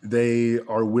they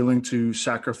are willing to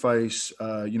sacrifice,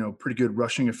 pretty good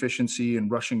rushing efficiency and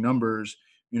rushing numbers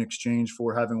in exchange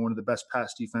for having one of the best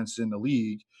pass defenses in the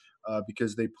league,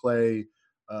 because they play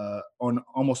on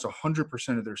almost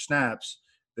 100% of their snaps.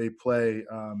 They play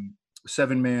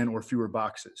 7-man or fewer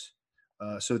boxes.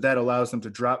 So that allows them to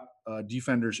drop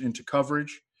defenders into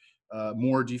coverage,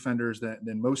 more defenders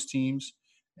than most teams.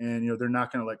 And, you know, they're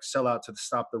not going to like sell out to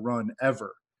stop the run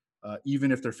ever,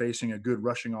 even if they're facing a good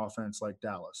rushing offense like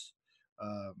Dallas.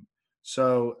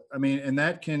 So, I mean, and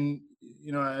that can,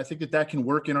 you know, I think that can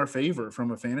work in our favor from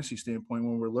a fantasy standpoint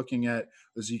when we're looking at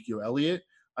Ezekiel Elliott,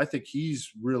 I think he's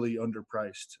really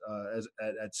underpriced as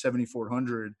at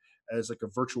 7,400 as like a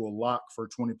virtual lock for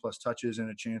 20 plus touches and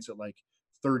a chance at like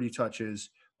 30 touches.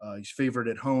 He's favored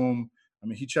at home. I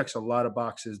mean, he checks a lot of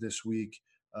boxes this week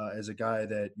as a guy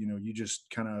that you just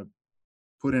kind of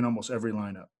put in almost every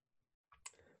lineup.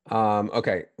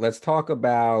 Okay, let's talk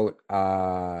about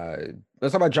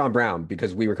John Brown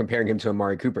because we were comparing him to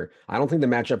Amari Cooper. I don't think the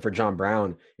matchup for John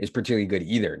Brown is particularly good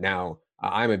either. Now,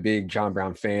 I'm a big John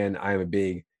Brown fan. I'm a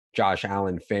big Josh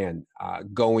Allen fan.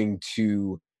 Going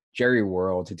to Jerry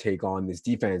World to take on this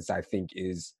defense, I think,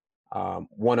 is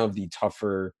one of the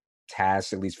tougher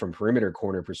tasks, at least from perimeter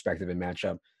corner perspective and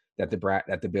matchup that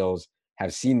the Bills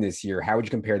have seen this year. How would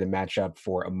you compare the matchup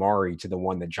for Amari to the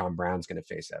one that John Brown's going to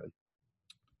face, Evan?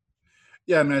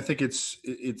 Yeah, I mean, I think it's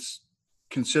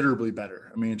considerably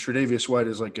better. I mean, Tre'Davious White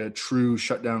is like a true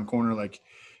shutdown corner, like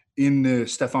in the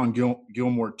Stephon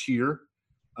Gilmore tier,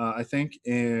 I think.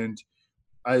 And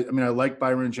I mean, I like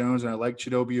Byron Jones and I like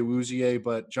Chidobe Awuzie,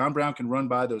 but John Brown can run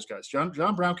by those guys. John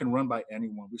Brown can run by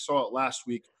anyone. We saw it last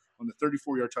week on the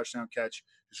 34-yard touchdown catch,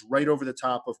 just right over the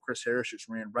top of Chris Harris, just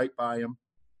ran right by him.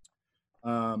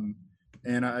 And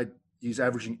he's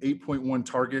averaging 8.1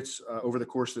 targets over the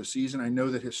course of the season. I know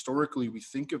that historically we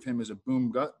think of him as a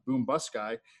boom bust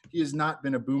guy. He has not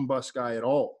been a boom bust guy at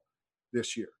all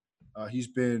this year. He's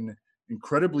been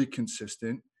incredibly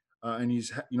consistent, and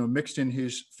he's mixed in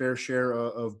his fair share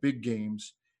of big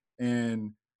games.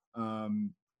 And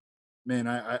man,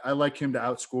 I like him to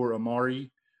outscore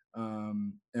Amari,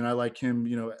 and I like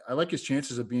him. I like his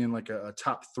chances of being like a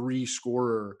top 3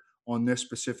 scorer on this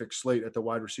specific slate at the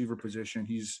wide receiver position.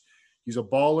 He's a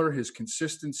baller. His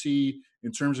consistency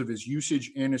in terms of his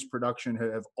usage and his production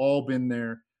have all been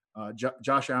there.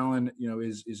 Josh Allen,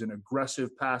 is an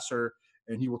aggressive passer,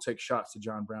 and he will take shots to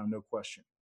John Brown, no question.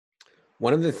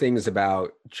 One of the things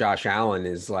about Josh Allen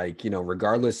is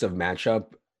regardless of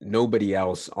matchup, nobody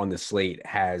else on the slate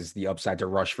has the upside to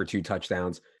rush for 2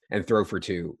 touchdowns and throw for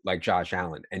 2 like Josh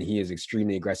Allen. And he is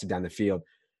extremely aggressive down the field.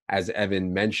 As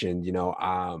Evan mentioned,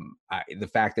 the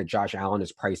fact that Josh Allen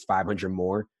is priced 500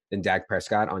 more than Dak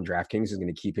Prescott on DraftKings is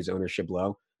going to keep his ownership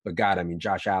low. But God, I mean,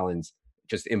 Josh Allen's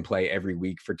just in play every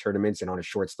week for tournaments, and on a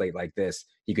short slate like this,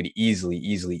 he could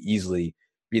easily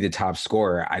be the top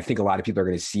scorer. I think a lot of people are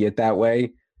going to see it that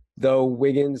way, though.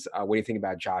 Wiggins, what do you think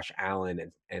about Josh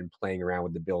Allen and playing around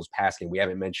with the Bills passing? We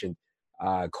haven't mentioned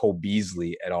Cole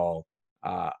Beasley at all.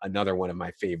 Another one of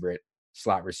my favorite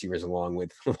slot receivers, along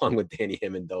with Danny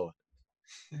Amendola.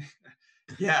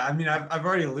 Yeah, I mean, I've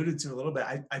already alluded to a little bit.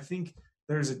 I think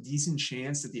there's a decent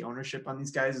chance that the ownership on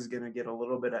these guys is going to get a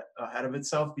little bit ahead of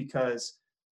itself because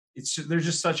they're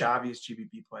just such obvious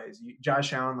GPP plays.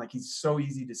 Josh Allen, like, he's so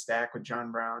easy to stack with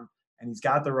John Brown, and he's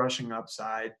got the rushing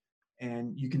upside,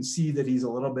 and you can see that he's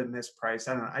a little bit mispriced.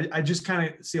 I don't know. I just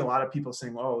kind of see a lot of people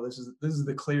saying, "Oh, this is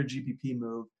the clear GPP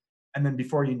move," and then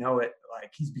before you know it,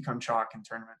 like, he's become chalk in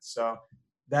tournaments. So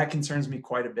that concerns me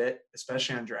quite a bit,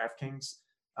 especially on DraftKings.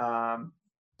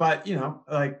 But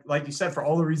like you said, for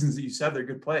all the reasons that you said, they're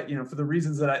good play. For the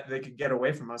reasons that they could get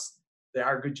away from us, they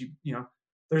are good.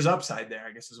 There's upside there,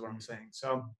 I guess is what I'm saying.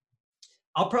 So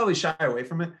I'll probably shy away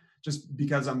from it just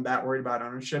because I'm that worried about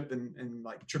ownership and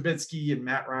like Trubisky and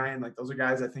Matt Ryan, like those are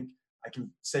guys I think I can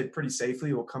say pretty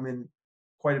safely will come in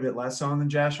quite a bit less on than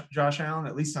Josh Allen,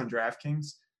 at least on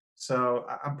DraftKings. So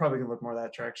I'm probably gonna look more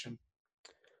that direction.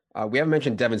 We haven't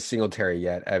mentioned Devin Singletary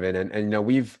yet, Evan, and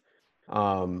we've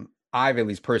I've at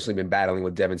least personally been battling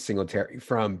with Devin Singletary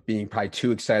from being probably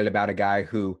too excited about a guy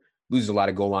who loses a lot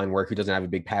of goal line work, who doesn't have a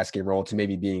big pass game role, to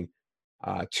maybe being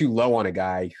too low on a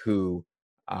guy who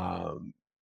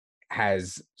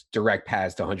has direct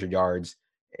pass to 100 yards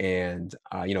and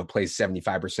plays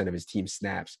 75% of his team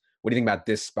snaps. What do you think about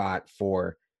this spot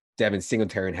for Devin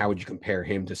Singletary, and how would you compare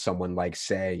him to someone like,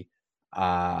 say,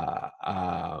 how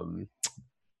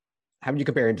would you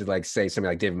compare him to, like, say,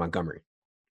 somebody like David Montgomery?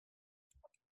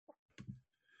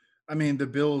 I mean, the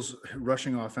Bills'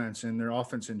 rushing offense and their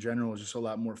offense in general is just a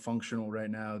lot more functional right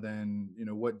now than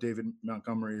what David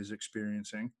Montgomery is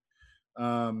experiencing.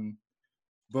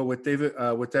 But with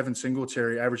Devin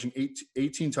Singletary averaging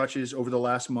 18 touches over the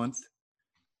last month,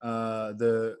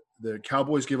 the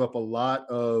Cowboys give up a lot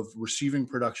of receiving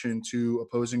production to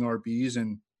opposing RBs,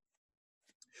 and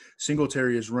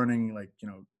Singletary is running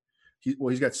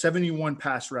he's got 71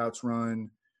 pass routes run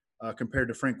compared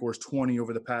to Frank Gore's 20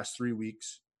 over the past 3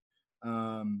 weeks.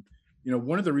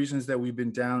 One of the reasons that we've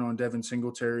been down on Devin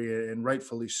Singletary, and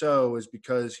rightfully so, is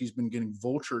because he's been getting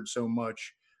vultured so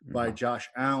much by Josh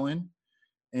Allen.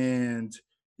 And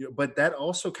but that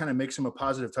also kind of makes him a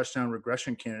positive touchdown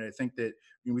regression candidate. I think that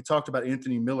we talked about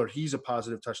Anthony Miller. He's a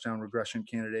positive touchdown regression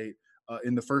candidate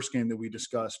in the first game that we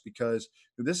discussed, because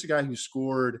this is a guy who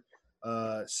scored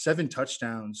 7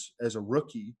 touchdowns as a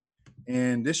rookie,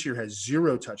 and this year has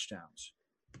 0 touchdowns.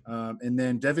 And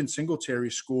then Devin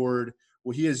Singletary scored.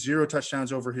 Well, he has 0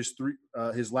 touchdowns over his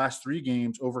last 3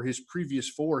 games. Over his previous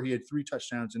 4, he had 3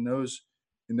 touchdowns in those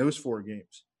 4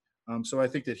 games. So I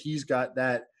think that he's got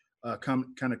that kind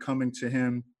of coming to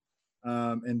him.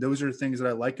 And those are things that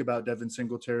I like about Devin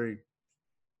Singletary.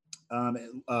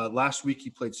 Last week, he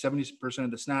played 70%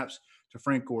 of the snaps to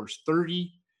Frank Gore's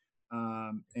 30.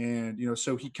 And,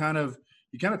 so he kind of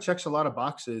checks a lot of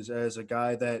boxes as a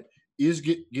guy that is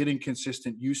getting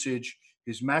consistent usage.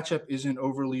 His matchup isn't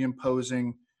overly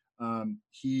imposing.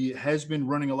 He has been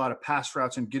running a lot of pass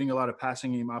routes and getting a lot of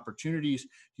passing game opportunities.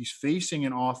 He's facing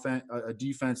a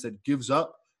defense that gives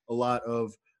up a lot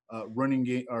of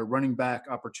running back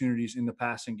opportunities in the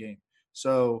passing game.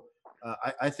 So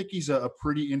I think he's a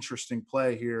pretty interesting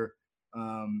play here.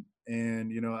 And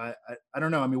I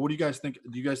don't know. I mean, what do you guys think?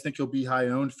 Do you guys think he'll be high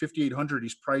owned? 5,800.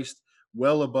 He's priced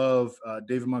well above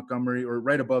David Montgomery, or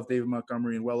right above David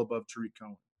Montgomery, and well above Tariq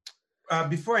Cohen.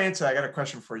 Before I answer, I got a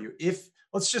question for you. If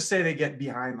let's just say they get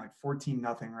behind like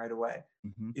 14-0 right away,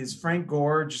 is Frank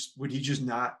Gore would he just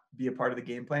not be a part of the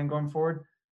game plan going forward?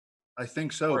 I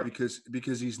think so,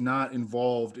 because he's not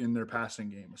involved in their passing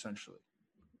game essentially.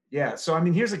 Yeah. So, I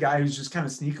mean, here's a guy who's just kind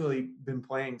of sneakily been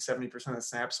playing 70% of the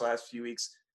snaps the last few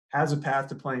weeks, has a path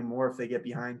to playing more if they get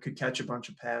behind, could catch a bunch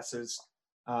of passes.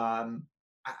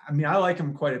 I mean, I like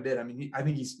him quite a bit. I mean, I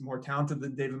think he's more talented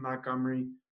than David Montgomery.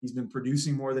 He's been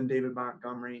producing more than David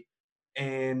Montgomery.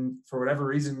 And for whatever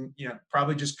reason,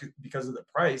 probably just because of the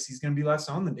price, he's going to be less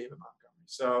owned than David Montgomery.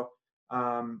 So,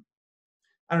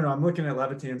 I don't know. I'm looking at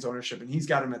Levitan's ownership, and he's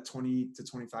got him at 20 to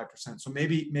 25%. So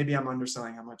maybe I'm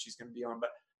underselling how much he's going to be owned,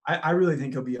 but I really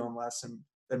think he'll be owned less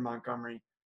than Montgomery.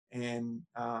 And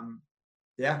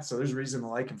so there's a reason to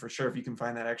like him for sure if you can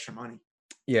find that extra money.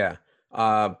 Yeah.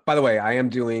 By the way, I am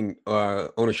doing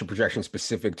ownership projections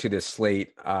specific to this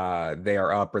slate. They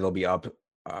are up, or they'll be up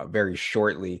very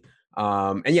shortly.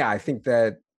 And yeah, I think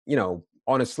that,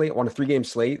 on a 3-game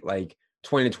slate, like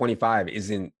 20 to 25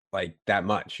 isn't like that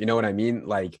much. You know what I mean?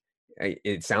 Like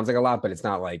it sounds like a lot, but it's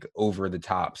not like over the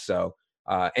top. So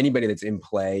anybody that's in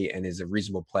play and is a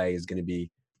reasonable play is going to be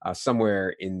somewhere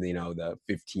in the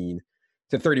 15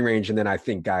 to 30 range. And then I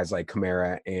think guys like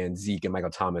Kamara and Zeke and Michael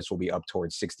Thomas will be up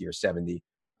towards 60 or 70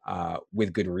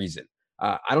 with good reason.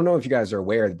 I don't know if you guys are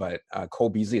aware, but Cole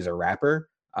Beasley is a rapper.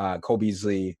 Cole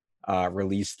Beasley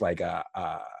released like a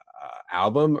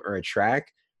album or a track.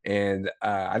 And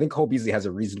I think Cole Beasley has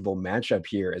a reasonable matchup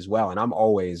here as well. And I'm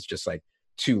always just like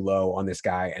too low on this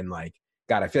guy. And like,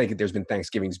 God, I feel like there's been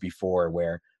Thanksgivings before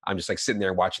where I'm just like sitting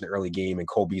there watching the early game and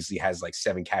Cole Beasley has like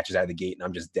 7 catches out of the gate and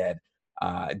I'm just dead.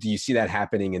 Do you see that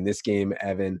happening in this game,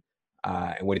 Evan?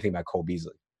 And what do you think about Cole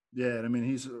Beasley? Yeah, I mean,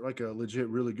 he's like a legit,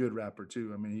 really good rapper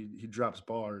too. I mean, he drops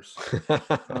bars.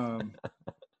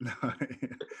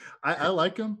 I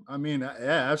like him. I mean,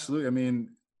 yeah, absolutely. I mean,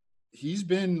 he's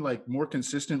been like more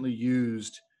consistently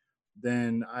used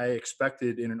than I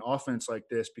expected in an offense like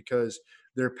this, because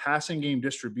their passing game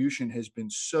distribution has been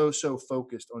so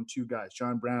focused on 2 guys,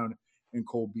 John Brown and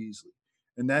Cole Beasley.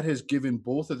 And that has given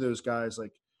both of those guys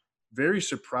like very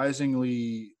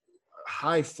surprisingly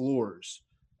high floors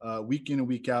week in and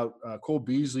week out. Cole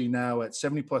Beasley now at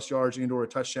 70+ yards and or a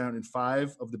touchdown in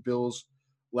 5 of the Bills'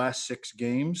 last 6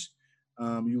 games.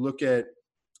 You look at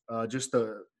just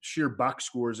the sheer box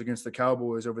scores against the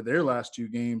Cowboys over their last 2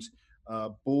 games.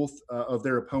 Both of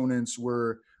their opponents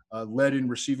were led in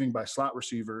receiving by slot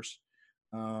receivers.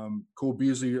 Cole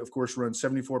Beasley, of course, runs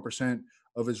 74%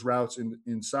 of his routes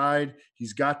inside.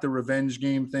 He's got the revenge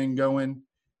game thing going.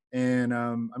 And,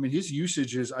 I mean, his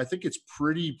usage is, I think it's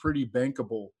pretty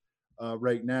bankable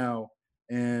right now.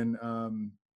 And,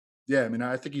 yeah, I mean,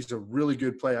 I think he's a really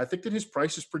good play. I think that his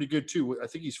price is pretty good too. I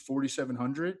think he's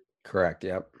 4,700. Correct.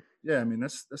 Yep. Yeah, I mean,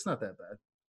 that's not that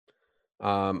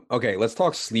bad. Okay, let's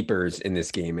talk sleepers in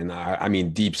this game. And I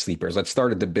mean, deep sleepers. Let's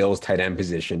start at the Bills tight end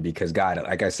position because, God,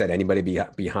 like I said, anybody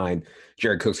behind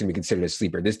Jared Cook's going to be considered a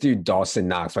sleeper. This dude, Dawson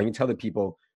Knox. So I can tell the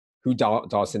people who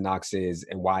Dawson Knox is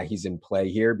and why he's in play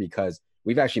here, because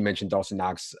we've actually mentioned Dawson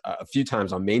Knox a few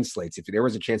times on main slates. If there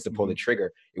was a chance to pull the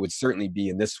trigger, it would certainly be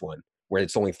in this one where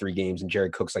it's only 3 games and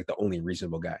Jared Cook's like the only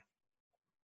reasonable guy.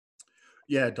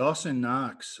 Yeah, Dawson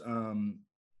Knox.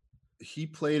 He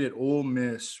played at Ole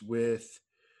Miss with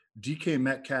DK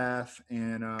Metcalf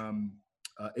and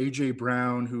A.J.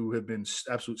 Brown, who have been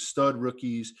absolute stud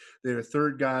rookies. They had a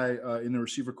third guy in the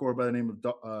receiver corps by the name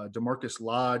of DeMarcus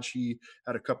Lodge. He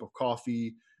had a cup of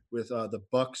coffee with the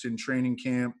Bucs in training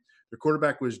camp. The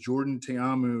quarterback was Jordan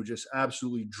Teamu, just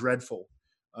absolutely dreadful.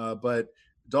 But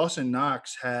Dawson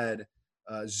Knox had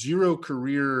 0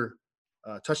 career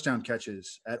touchdown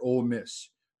catches at Ole Miss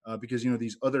because,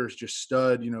 these others just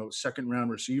stud, second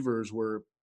round receivers were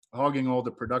hogging all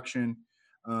the production.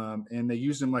 And they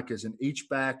used him like as an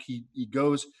H-back. He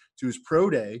goes to his pro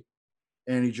day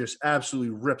and he just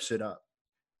absolutely rips it up.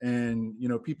 And,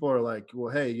 people are like,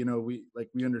 well, hey,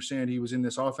 we understand he was in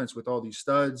this offense with all these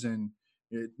studs, and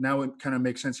now it kind of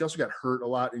makes sense. He also got hurt a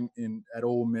lot in at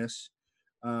Ole Miss.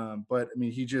 But I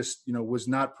mean, he just, was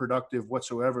not productive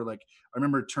whatsoever. Like, I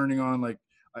remember turning on, like,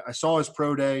 I saw his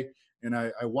pro day and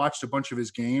I watched a bunch of his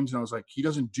games, and I was like, he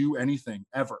doesn't do anything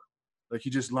ever. Like,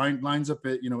 he just lines up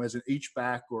at, as an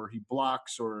H-back, or he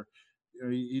blocks, or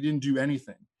he didn't do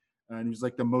anything. And he's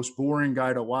like the most boring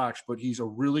guy to watch, but he's a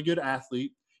really good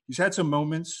athlete. He's had some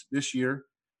moments this year.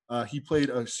 He played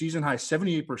a season high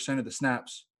 78% of the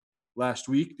snaps last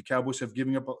week. The Cowboys have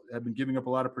been giving up a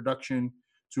lot of production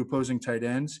to opposing tight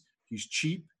ends. He's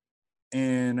cheap,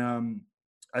 and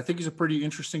I think he's a pretty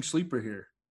interesting sleeper here.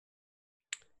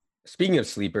 Speaking of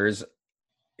sleepers,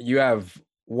 you have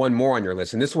one more on your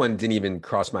list, and this one didn't even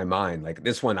cross my mind. Like,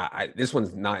 this one, this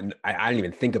one's not. I didn't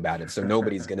even think about it, so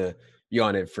nobody's gonna be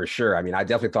on it for sure. I mean, I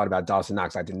definitely thought about Dawson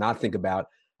Knox. I did not think about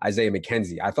Isaiah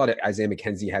McKenzie. I thought Isaiah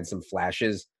McKenzie had some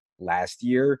flashes last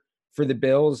year for the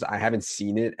Bills. I haven't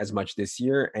seen it as much this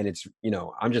year, and it's,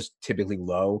 I'm just typically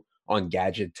low on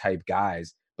gadget type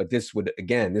guys. But this would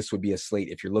be a slate.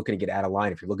 If you're looking to get out of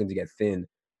line, if you're looking to get thin,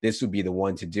 this would be the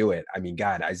one to do it. I mean,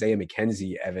 God, Isaiah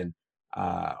McKenzie, Evan,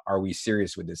 are we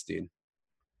serious with this dude?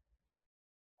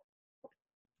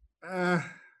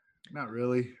 Not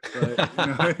really, but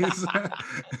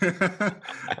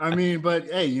I mean, but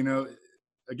hey,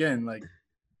 again, like,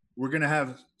 we're gonna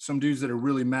have some dudes that are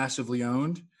really massively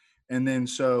owned, and then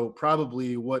so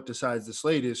probably what decides the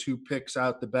slate is who picks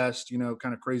out the best,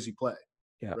 kind of crazy play,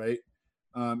 Yeah. right?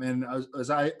 And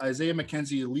Isaiah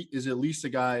McKenzie is at least a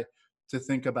guy to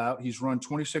think about. He's run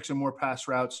 26 or more pass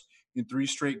routes in 3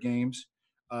 straight games.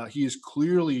 He is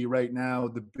clearly right now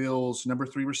the Bills' number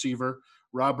 3 receiver.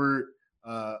 Robert,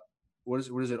 what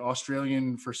is it?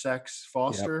 Australian for sex,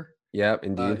 Foster. Yep,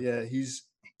 indeed. Yeah,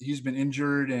 he's been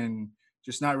injured and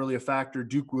just not really a factor.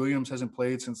 Duke Williams hasn't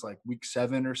played since like week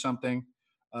 7 or something.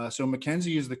 So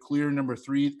McKenzie is the clear number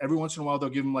 3. Every once in a while, they'll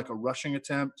give him like a rushing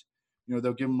attempt.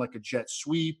 They'll give him like a jet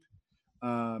sweep.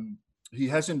 He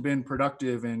hasn't been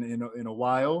productive in a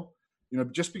while.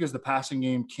 Just because the passing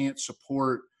game can't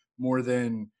support more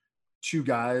than 2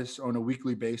 guys on a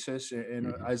weekly basis.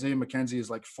 And Isaiah McKenzie is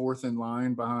like 4th in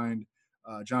line behind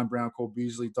John Brown, Cole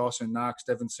Beasley, Dawson Knox,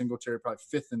 Devin Singletary, probably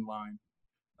 5th in line.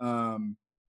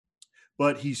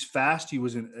 But he's fast. He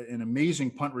was an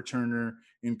amazing punt returner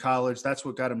in college. That's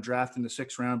what got him drafted in the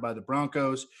 6th round by the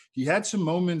Broncos. He had some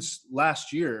moments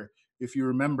last year, if you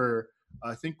remember,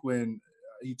 I think when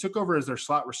he took over as their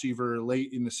slot receiver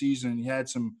late in the season. He had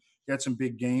some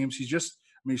big games. He's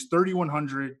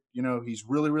 3,100. He's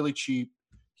really, really cheap.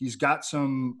 He's got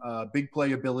some big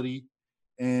play ability,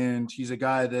 and he's a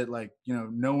guy that, like,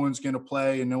 no one's going to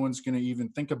play and no one's going to even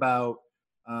think about.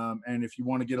 And if you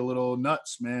want to get a little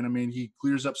nuts, man, I mean, he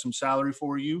clears up some salary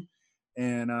for you,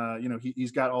 and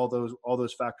he's got all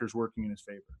those factors working in his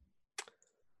favor.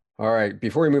 All right.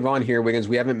 Before we move on here, Wiggins,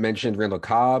 we haven't mentioned Randall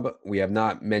Cobb. We have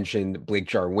not mentioned Blake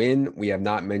Jarwin. We have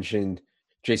not mentioned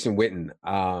Jason Witten.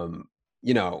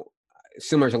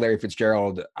 Similar to Larry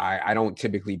Fitzgerald, I don't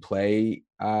typically play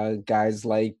guys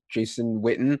like Jason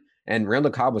Witten. And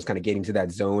Randall Cobb was kind of getting to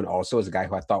that zone also as a guy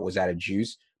who I thought was out of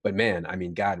juice. But man, I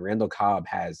mean, God, Randall Cobb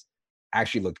has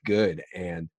actually looked good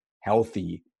and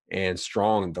healthy and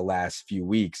strong the last few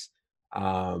weeks.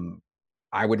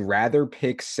 I would rather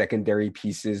pick secondary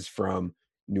pieces from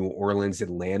New Orleans,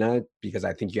 Atlanta, because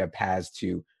I think you have paths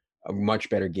to a much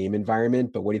better game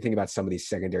environment. But what do you think about some of these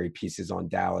secondary pieces on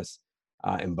Dallas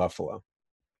and Buffalo?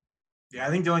 Yeah, I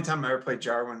think the only time I ever played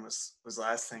Jarwin was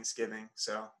last Thanksgiving.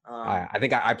 So I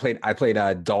think I played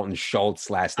Dalton Schultz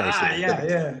last Thanksgiving.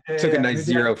 Yeah. Took a nice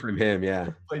 0 from him. Yeah,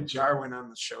 played Jarwin on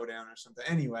the showdown or something.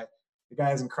 Anyway, the guy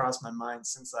hasn't crossed my mind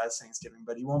since last Thanksgiving,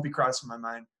 but he won't be crossing my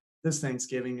mind this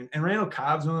Thanksgiving. And Randall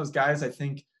Cobb's one of those guys, I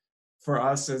think, for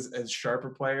us as sharper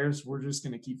players, we're just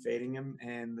going to keep fading him,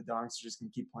 and the Donks are just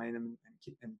going to keep playing him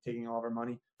and taking all of our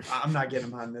money. I'm not getting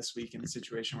him on this week in a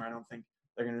situation where I don't think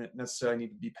they're going to necessarily need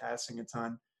to be passing a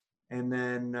ton. And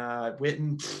then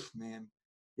Witten, man.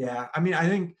 Yeah, I mean, I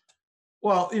think,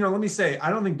 let me say, I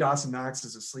don't think Dawson Knox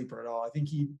is a sleeper at all. I think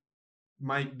he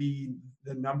might be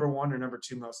the number 1 or number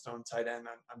 2 most owned tight end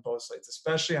on both slates,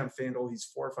 especially on FanDuel. He's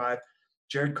 4'5".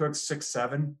 Jared Cook's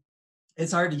 6'7".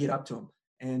 It's hard to get up to him.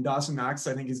 And Dawson Knox,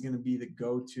 I think, is going to be the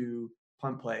go-to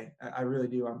punt play. I really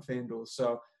do on FanDuel.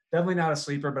 So definitely not a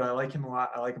sleeper, but I like him a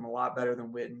lot. I like him a lot better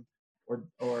than Witten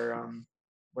or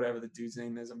whatever the dude's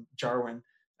name is, Jarwin.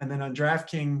 And then on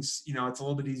DraftKings, you know, it's a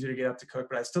little bit easier to get up to Cook,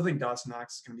 but I still think Dawson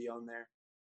Knox is going to be on there.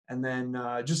 And then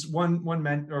just one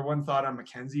thought on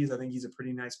McKenzie is I think he's a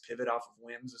pretty nice pivot off of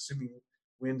Wims, assuming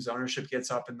Wims ownership gets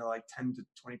up in the like 10 to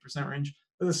 20% range.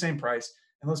 They're the same price.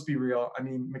 And let's be real. I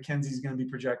mean, McKenzie's going to be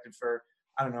projected for,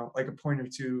 I don't know, like a point or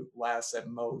two less at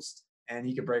most, and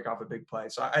he could break off a big play.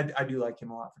 So I do like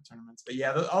him a lot for tournaments. But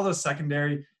yeah, all those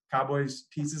secondary Cowboys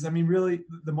pieces, I mean, really,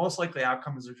 the most likely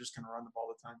outcome is they're just going to run the ball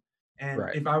all the time.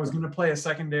 And if I was going to play a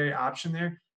secondary option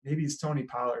there, maybe it's Tony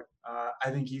Pollard. I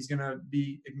think he's going to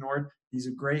be ignored. He's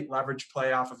a great leverage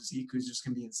play off of Zeke, who's just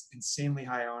going to be insanely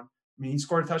high on. I mean, he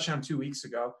scored a touchdown 2 weeks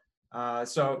ago.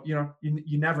 So, you know,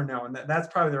 you never know. And that's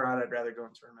probably the route I'd rather go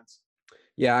in tournaments.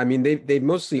 Yeah, I mean, they've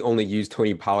mostly only used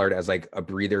Tony Pollard as like a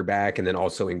breather back and then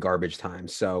also in garbage time.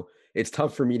 So it's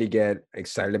tough for me to get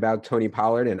excited about Tony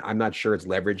Pollard. And I'm not sure it's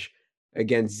leverage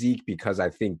against Zeke because I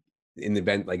think in the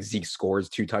event like Zeke scores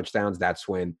 2 touchdowns, that's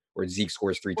when, or Zeke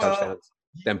scores 3 touchdowns,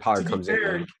 then Pollard comes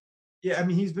in. Yeah, I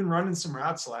mean, he's been running some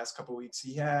routes the last couple of weeks.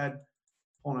 He had,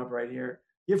 pulling up right here,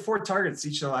 he had 4 targets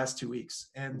each of the last 2 weeks.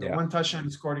 And the one touchdown he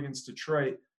scored against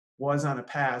Detroit was on a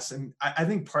pass. And I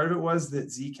think part of it was that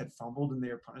Zeke had fumbled and they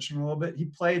were punishing him a little bit.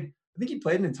 I think he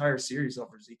played an entire series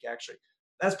over Zeke, actually.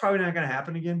 That's probably not going to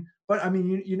happen again. But, I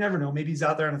mean, you never know. Maybe he's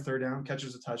out there on a 3rd down,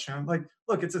 catches a touchdown. Like,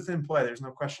 look, it's a thin play. There's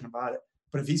no question about it.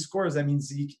 But if he scores, that means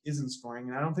Zeke isn't scoring.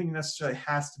 And I don't think it necessarily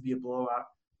has to be a blowout,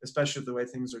 especially with the way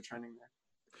things are trending there.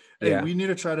 Hey, we need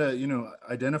to try to,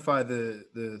 identify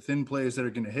the thin plays that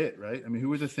are going to hit, right? I mean, who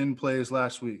were the thin plays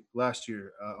last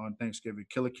year on Thanksgiving?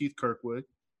 Killer Keith Kirkwood.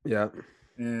 Yeah.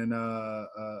 And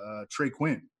Trey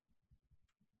Quinn.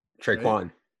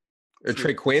 Traquan. Or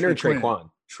Trey Quinn or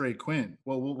Traquan? Trey Quinn.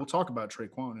 Well, we'll talk about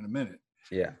Traquan in a minute.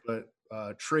 Yeah. But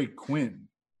Trey Quinn.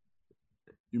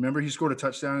 You remember he scored a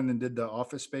touchdown and then did the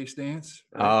Office Space dance?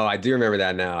 Right? Oh, I do remember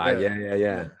that now.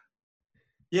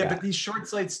 Yeah, but these short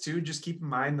slates too, just keep in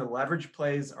mind the leverage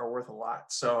plays are worth a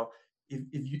lot. So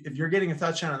if you're getting a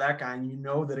touchdown of that guy and you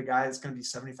know that a guy that's going to be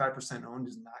 75% owned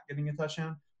is not getting a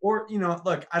touchdown, or,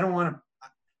 look,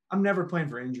 I'm never playing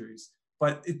for injuries,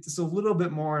 but it's a little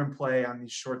bit more in play on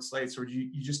these short slates where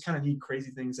you just kind of need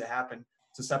crazy things to happen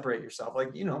to separate yourself.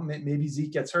 Like, maybe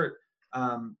Zeke gets hurt.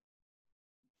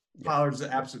 Pollard's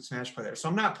an absolute smash play there. So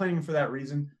I'm not playing for that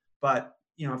reason, but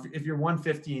if you're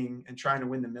 150 and trying to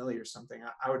win the millie or something,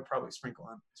 I would probably sprinkle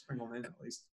him in at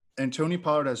least. And Tony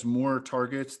Pollard has more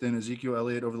targets than Ezekiel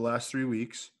Elliott over the last 3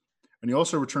 weeks. And he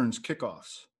also returns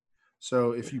kickoffs.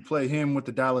 So if you play him with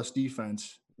the Dallas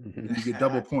defense, you get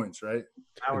double points, right?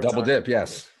 Double dip,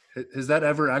 yes. Has that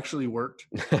ever actually worked?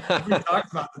 We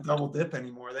talked about the double dip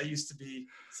anymore. That used to be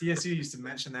CSU used to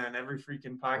mention that in every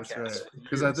freaking podcast.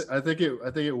 Because I think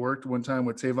it worked one time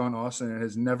with Tavon Austin, and it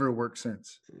has never worked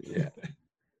since. Yeah,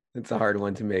 it's a hard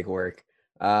one to make work.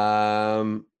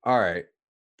 All right,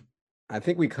 I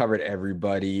think we covered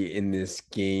everybody in this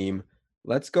game.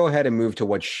 Let's go ahead and move to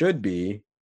what should be,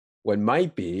 what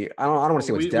might be. I don't want to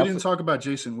say what's definitely. We didn't talk about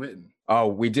Jason Witten. Oh,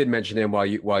 we did mention him while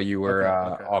you were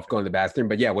off going to the bathroom.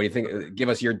 But yeah, what do you think? Give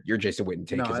us your Jason Witten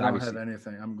take. No, I don't have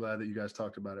anything. I'm glad that you guys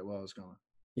talked about it while I was gone.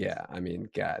 Yeah, I mean,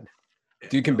 God,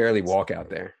 dude can barely walk out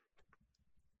there.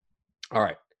 All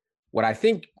right, what I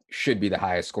think should be the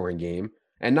highest scoring game,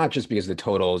 and not just because of the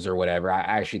totals or whatever. I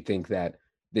actually think that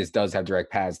this does have direct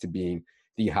paths to being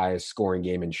the highest scoring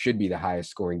game and should be the highest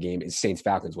scoring game is Saints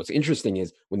Falcons. What's interesting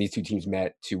is when these two teams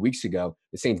met 2 weeks ago,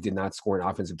 the Saints did not score an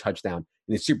offensive touchdown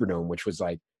in the Superdome, which was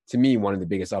like, to me, one of the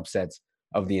biggest upsets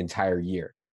of the entire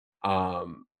year.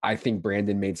 I think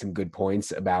Brandon made some good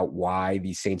points about why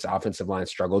the Saints offensive line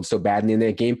struggled so badly in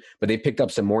that game, but they picked up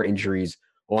some more injuries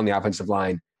on the offensive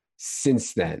line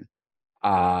since then.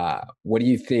 What do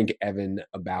you think, Evan,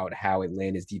 about how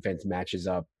Atlanta's defense matches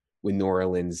up with New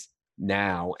Orleans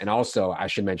now? And also, I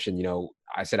should mention,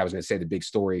 I said I was going to say the big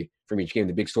story from each game.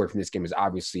 The big story from this game is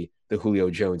obviously the Julio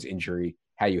Jones injury,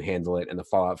 how you handle it, and the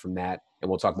fallout from that. And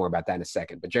we'll talk more about that in a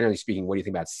second. But generally speaking, what do you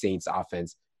think about Saints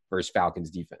offense versus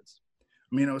Falcons defense?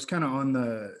 I mean, I was kind of on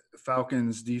the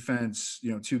Falcons defense,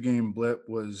 2-game blip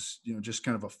was, just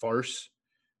kind of a farce.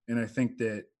 And I think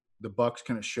that the Bucs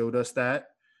kind of showed us that.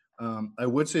 I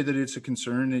would say that it's a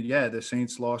concern that, the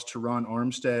Saints lost to Ron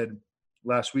Armstead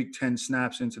last week, 10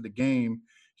 snaps into the game.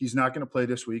 He's not going to play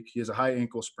this week. He has a high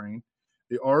ankle sprain.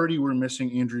 They already were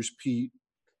missing Andrews Pete,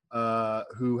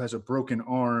 who has a broken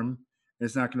arm and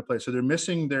is not going to play. So they're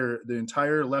missing the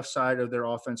entire left side of their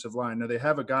offensive line. Now they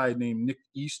have a guy named Nick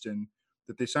Easton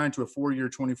that they signed to a 4-year,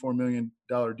 $24 million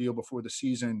deal before the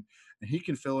season, and he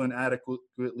can fill in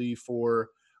adequately for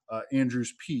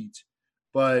Andrews Pete.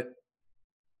 But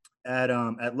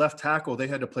at left tackle, they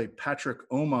had to play Patrick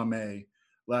Omameh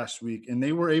last week, and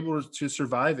they were able to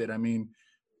survive it. I mean,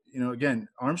 again,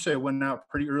 Armstead went out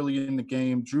pretty early in the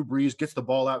game. Drew Brees gets the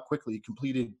ball out quickly. He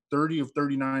completed 30 of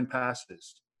 39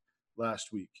 passes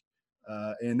last week.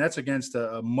 And that's against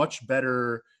a much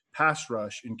better pass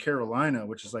rush in Carolina,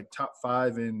 which is like top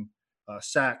 5 in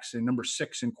sacks and number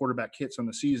 6 in quarterback hits on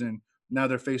the season. Now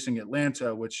they're facing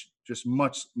Atlanta, which just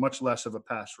much, much less of a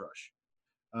pass rush.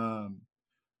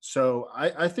 So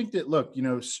I think that, look,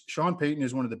 Sean Payton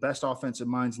is one of the best offensive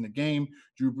minds in the game.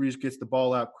 Drew Brees gets the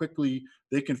ball out quickly.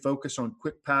 They can focus on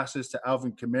quick passes to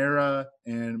Alvin Kamara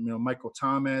and Michael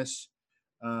Thomas,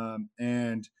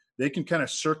 and they can kind of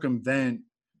circumvent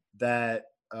that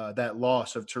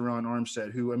loss of Teron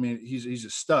Armstead, who, I mean, he's a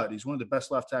stud. He's one of the best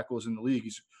left tackles in the league.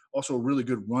 He's also a really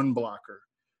good run blocker.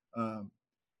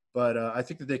 But I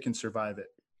think that they can survive it.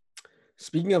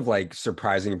 Speaking of like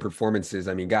surprising performances,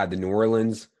 I mean, God, the New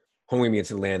Orleans home game against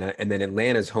Atlanta, and then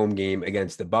Atlanta's home game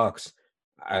against the Bucs.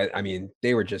 I mean,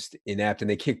 they were just inept, and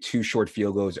they kicked 2 short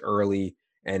field goals early,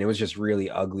 and it was just really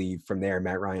ugly from there.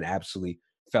 Matt Ryan absolutely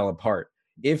fell apart.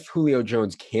 If Julio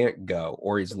Jones can't go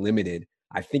or is limited,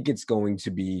 I think it's going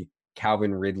to be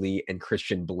Calvin Ridley and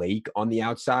Christian Blake on the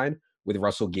outside with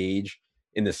Russell Gage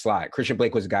in the slot. Christian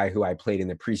Blake was a guy who I played in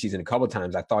the preseason a couple of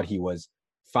times. I thought he was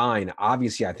fine.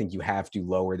 Obviously, I think you have to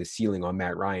lower the ceiling on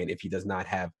Matt Ryan if he does not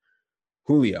have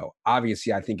Julio.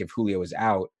 Obviously, I think if Julio is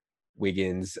out,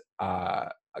 Wiggins,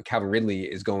 Calvin Ridley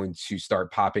is going to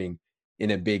start popping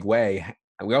in a big way.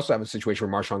 And we also have a situation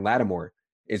where Marshawn Lattimore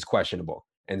is questionable.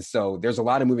 And so there's a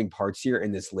lot of moving parts here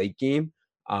in this late game.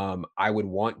 I would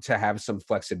want to have some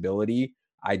flexibility,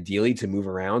 ideally, to move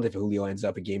around if Julio ends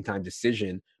up a game time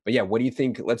decision. But yeah, what do you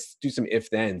think? Let's do some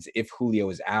if-thens. If Julio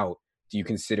is out, do you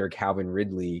consider Calvin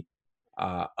Ridley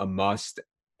a must?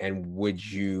 And would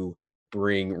you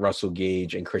bring Russell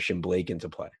Gage and Christian Blake into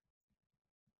play?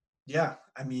 Yeah,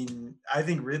 I mean, I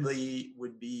think Ridley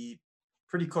would be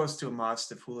pretty close to a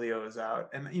must if Julio is out.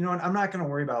 And you know what? I'm not going to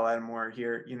worry about Lattimore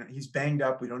here. He's banged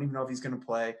up. We don't even know if he's going to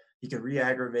play. He could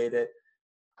re-aggravate it.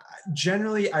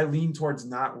 Generally, I lean towards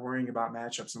not worrying about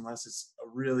matchups unless it's a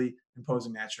really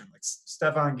imposing matchup. Like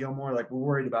Stephon Gilmore, like we're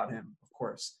worried about him, of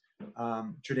course.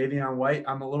 Tre'Davion White,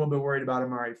 I'm a little bit worried about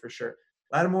him already for sure.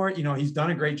 Lattimore, he's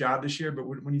done a great job this year, but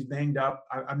when he's banged up,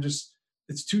 I'm just –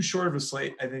 it's too short of a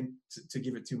slate, I think, to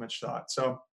give it too much thought.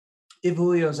 So if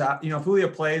Julio's out, if Julio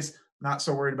plays, not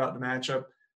so worried about the matchup.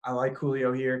 I like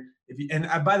Julio here.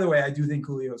 By the way, I do think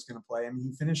Julio is going to play. I mean,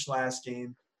 he finished last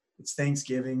game. It's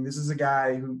Thanksgiving. This is a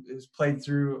guy who has played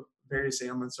through various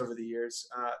ailments over the years.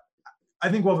 I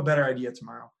think we'll have a better idea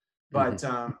tomorrow. But,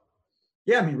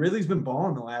 yeah, I mean, Ridley's been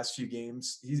balling the last few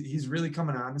games. He's really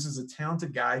coming on. This is a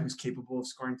talented guy who's capable of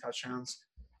scoring touchdowns.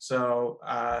 So,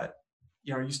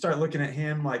 you start looking at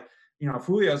him like, if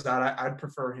Julio's out, I'd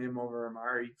prefer him over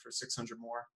Amari for 600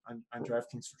 more on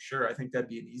DraftKings for sure. I think that'd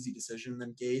be an easy decision.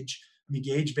 Then Gage,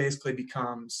 Gage basically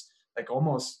becomes like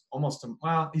almost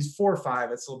he's 4 or 5.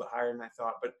 That's a little bit higher than I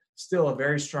thought, but still a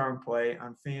very strong play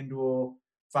on FanDuel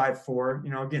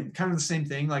 5-4. Again, kind of the same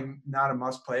thing, like not a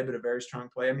must play, but a very strong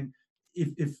play. I mean,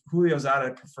 if Julio's out,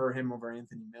 I'd prefer him over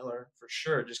Anthony Miller for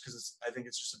sure, just because I think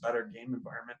it's just a better game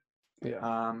environment.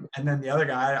 Yeah. And then the other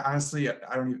guy, honestly,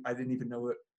 I didn't even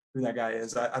know who that guy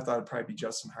is. I thought it'd probably be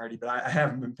Justin Hardy, but I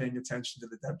haven't been paying attention to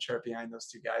the depth chart behind those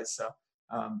two guys. So,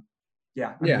 I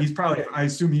mean, he's probably, I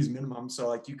assume he's minimum. So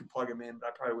like you could plug him in, but I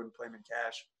probably wouldn't play him in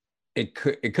cash.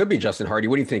 It could be Justin Hardy.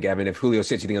 What do you think, Evan? If Julio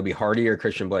sits, you think it'll be Hardy or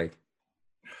Christian Blake?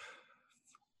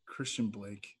 Christian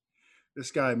Blake. This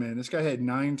guy had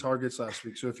 9 targets last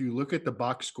week. So if you look at the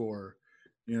box score,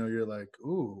 you're like,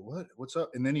 ooh, what's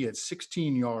up? And then he had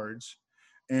 16 yards,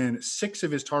 and 6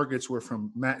 of his targets were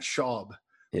from Matt Schaub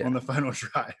on the final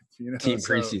drive. Team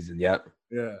preseason, yep.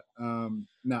 Yeah.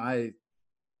 I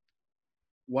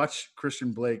watch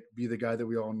Christian Blake be the guy that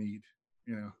we all need.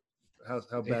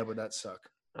 How bad would that suck?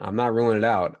 I'm not ruling it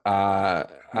out.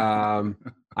 I'm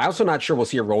also not sure we'll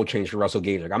see a role change for Russell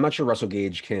Gage. Like, I'm not sure Russell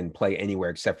Gage can play anywhere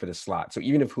except for the slot. So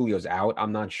even if Julio's out,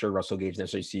 I'm not sure Russell Gage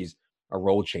necessarily sees a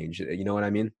role change. You know what I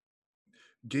mean?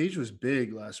 Gage was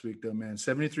big last week, though, man.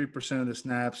 73% of the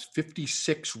snaps,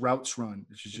 56 routes run,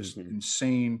 which is just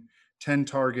insane. 10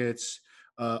 targets.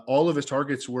 All of his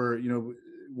targets were,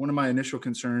 one of my initial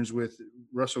concerns with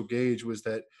Russell Gage was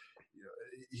that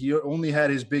he only had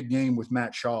his big game with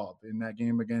Matt Schaub in that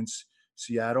game against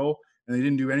Seattle, and they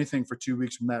didn't do anything for 2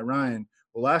 weeks with Matt Ryan.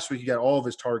 Well, last week he got all of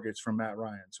his targets from Matt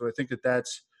Ryan. So I think that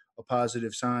that's a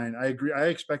positive sign. I agree. I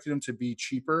expected him to be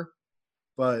cheaper,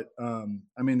 but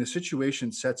I mean, the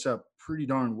situation sets up pretty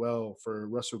darn well for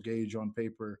Russell Gage on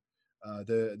paper. Uh,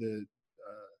 the the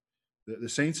the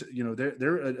Saints,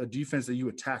 they're a defense that you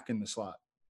attack in the slot.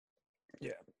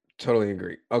 Yeah, totally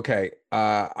agree. Okay.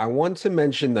 I want to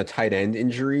mention the tight end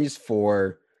injuries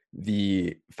for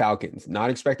the Falcons. Not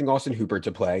expecting Austin Hooper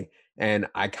to play. And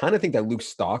I kind of think that Luke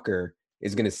Stalker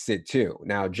is going to sit too.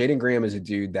 Now, Jaden Graham is a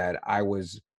dude that I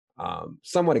was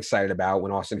somewhat excited about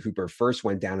when Austin Hooper first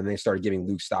went down and they started giving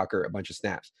Luke Stalker a bunch of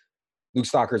snaps. Luke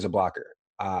Stalker is a blocker.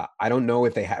 I don't know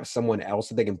if they have someone else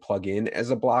that they can plug in as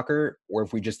a blocker, or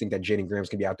if we just think that Jaden Graham's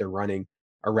going to be out there running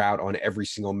a route on every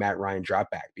single Matt Ryan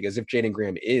dropback. Because if Jaden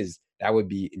Graham is, that would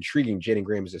be intriguing. Jaden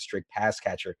Graham is a strict pass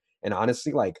catcher. And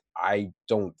honestly, like, I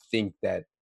don't think that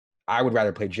I would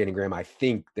rather play Jaden Graham, I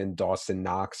think, than Dawson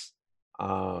Knox.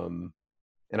 And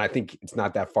I think it's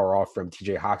not that far off from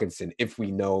TJ Hawkinson if we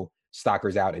know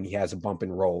Stocker's out and he has a bump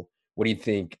and roll. What do you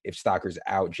think if Stocker's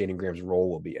out, Jaden Graham's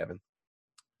role will be, Evan?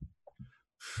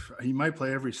 He might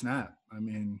play every snap. I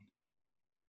mean,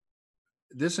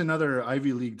 this another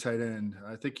Ivy League tight end.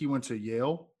 I think he went to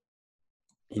Yale.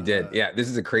 He did. Yeah, this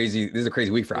is a crazy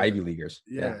week for Ivy Leaguers.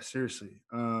 Yeah, seriously.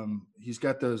 He's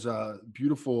got those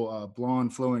beautiful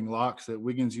blonde flowing locks that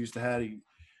Wiggins used to have. He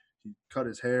cut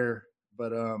his hair,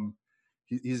 but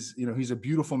he's a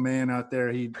beautiful man out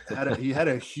there. He had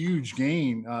a huge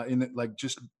gain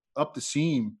just up the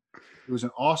seam. It was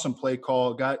an awesome play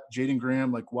call. Got Jaden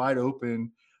Graham like wide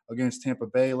open against Tampa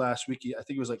Bay last week. I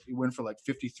think it was like he went for like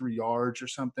 53 yards or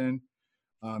something.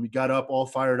 He got up all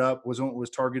fired up. Was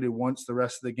targeted once the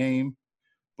rest of the game.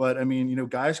 But I mean,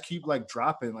 guys keep like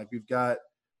dropping. Like we got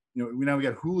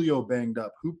Julio banged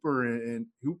up. Hooper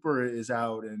is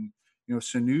out, and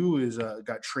Sanu is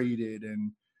got traded,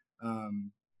 and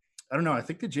I don't know. I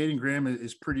think that Jaden Graham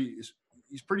is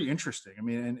he's pretty interesting. I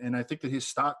mean, and I think that his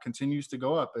stock continues to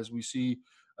go up as we see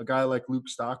a guy like Luke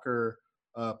Stalker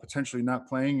potentially not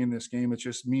playing in this game. It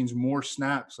just means more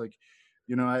snaps. Like,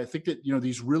 I think that,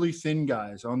 these really thin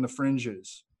guys on the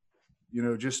fringes,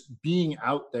 just being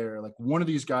out there, like one of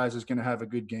these guys is going to have a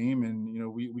good game.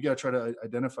 And, we got to try to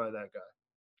identify that guy.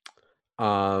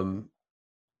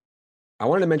 I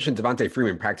wanted to mention Devontae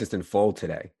Freeman practiced in full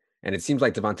today. And it seems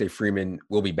like Devontae Freeman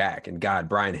will be back. And God,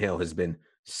 Brian Hill has been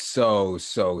so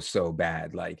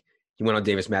bad. Like, he went on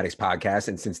Davis Maddox podcast,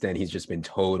 and since then he's just been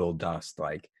total dust.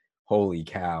 Like, holy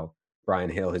cow, Brian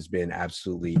Hill has been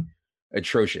absolutely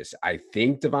atrocious. I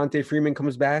think Devontae Freeman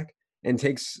comes back and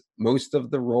takes most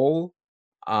of the role.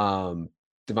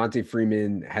 Devontae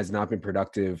Freeman has not been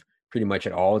productive pretty much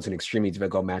at all. It's an extremely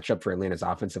difficult matchup for Atlanta's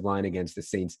offensive line against the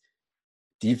Saints'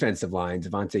 defensive line.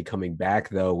 Devontae coming back,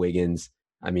 though, Wiggins,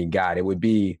 I mean, God, it would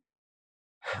be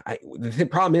the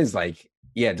problem is, like,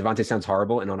 yeah, Devontae sounds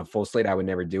horrible, and on a full slate, I would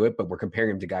never do it, but we're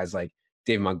comparing him to guys like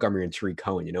David Montgomery and Tariq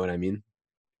Cohen. You know what I mean?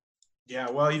 Yeah,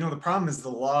 well, the problem is the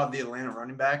law of the Atlanta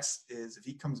running backs is if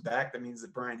he comes back, that means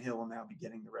that Brian Hill will now be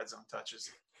getting the red zone touches,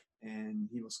 and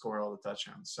he will score all the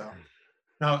touchdowns. So,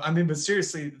 no, I mean, but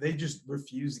seriously, they just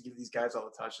refuse to give these guys all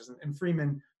the touches. And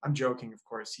Freeman, I'm joking, of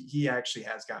course. He actually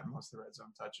has gotten most of the red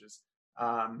zone touches.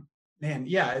 Man,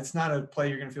 yeah, it's not a play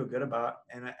you're going to feel good about.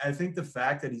 And I think the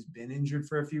fact that he's been injured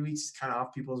for a few weeks is kind of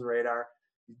off people's radar.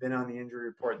 He's been on the injury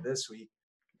report this week.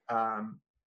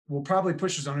 Will probably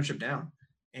push his ownership down.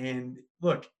 And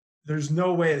look, there's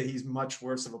no way that he's much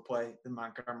worse of a play than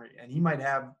Montgomery. And he might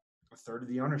have a third of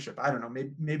the ownership. I don't know.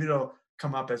 Maybe it'll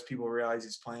come up as people realize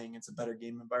he's playing. It's a better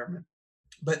game environment.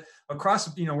 But across,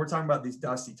 we're talking about these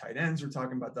dusty tight ends. We're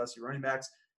talking about dusty running backs.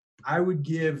 I would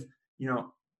give,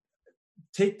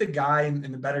 take the guy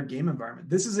in the better game environment.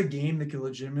 This is a game that could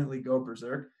legitimately go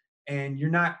berserk. And you're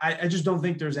not, I just don't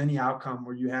think there's any outcome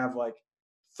where you have like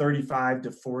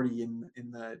 35-40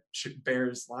 in the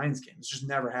Bears Lions game. It's just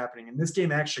never happening. And this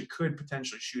game actually could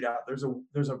potentially shoot out. There's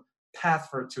a path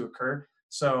for it to occur.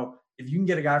 So if you can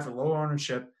get a guy for low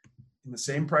ownership in the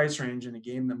same price range in a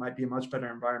game that might be a much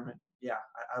better environment, yeah,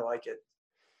 I like it.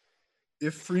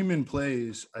 If Freeman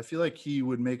plays, I feel like he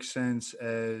would make sense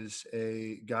as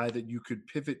a guy that you could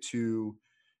pivot to,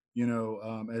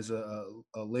 as a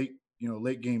late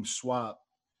game swap,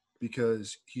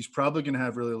 because he's probably going to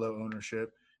have really low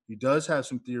ownership. He does have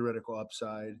some theoretical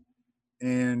upside,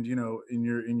 and in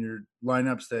your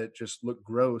lineups that just look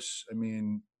gross, I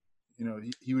mean,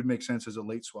 he would make sense as a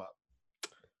late swap.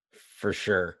 For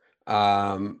sure.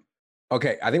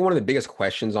 Okay, I think one of the biggest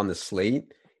questions on the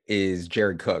slate is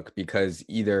Jared Cook, because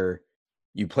either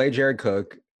you play Jared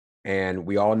Cook, and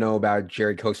we all know about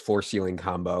Jared Cook's floor ceiling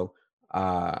combo.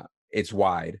 It's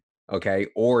wide, okay?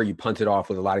 Or you punt it off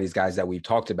with a lot of these guys that we've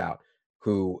talked about.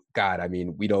 who, God, I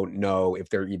mean, we don't know if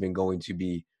they're even going to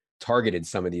be targeted,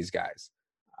 some of these guys.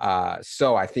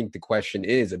 So I think a big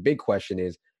question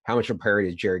is, how much of a priority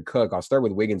is Jared Cook? I'll start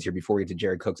with Wiggins here before we get to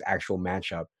Jared Cook's actual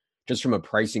matchup. Just from a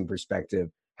pricing perspective,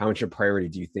 how much of a priority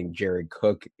do you think Jared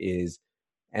Cook is?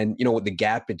 And, what the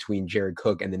gap between Jared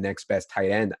Cook and the next best tight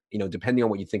end, depending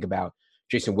on what you think about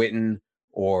Jason Witten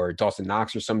or Dawson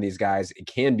Knox or some of these guys, it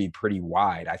can be pretty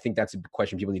wide. I think that's a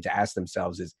question people need to ask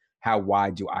themselves is, how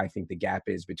wide do I think the gap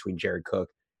is between Jared Cook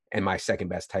and my second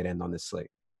best tight end on this slate?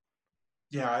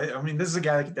 Yeah, I mean, this is a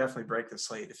guy that could definitely break the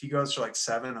slate. If he goes for like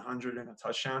 700 and a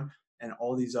touchdown, and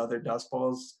all these other dust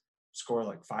balls score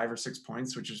like 5 or 6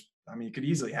 points, which is, I mean, it could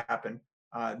easily happen,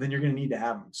 then you're going to need to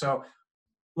have him. So,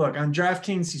 look, on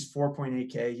DraftKings, he's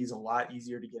 4.8K. He's a lot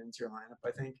easier to get into your lineup,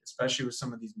 I think, especially with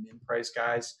some of these min-price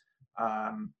guys.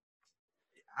 I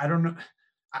don't know.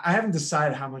 I haven't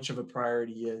decided how much of a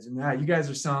priority he is. And now you guys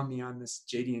are selling me on this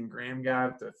JD and Graham guy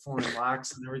with the foreign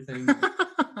locks and everything.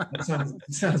 That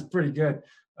sounds pretty good.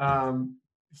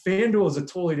 FanDuel is a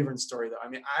totally different story, though. I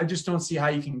mean, I just don't see how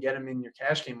you can get him in your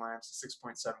cash game lineups at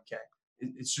 6.7K.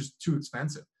 It's just too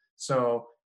expensive. So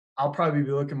I'll probably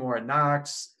be looking more at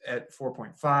Knox at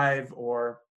 4.5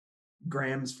 or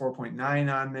Graham's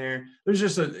 4.9 on there. There's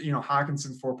just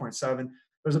Hawkinson 4.7.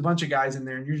 There's a bunch of guys in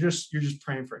there, and you're just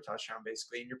praying for a touchdown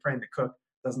basically, and you're praying that Cook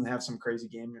doesn't have some crazy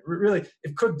game. Really,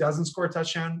 if Cook doesn't score a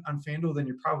touchdown on FanDuel, then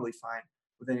you're probably fine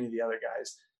with any of the other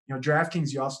guys. DraftKings,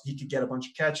 he could get a bunch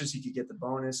of catches. He could get the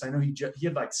bonus. I know he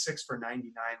had like 6 for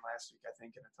 99 last week, I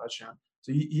think, in a touchdown.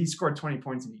 So he scored 20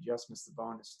 points and he just missed the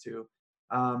bonus too.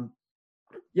 That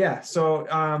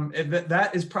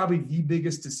is probably the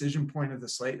biggest decision point of the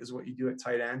slate is what you do at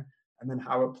tight end and then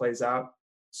how it plays out.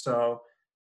 So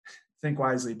think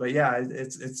wisely. But yeah,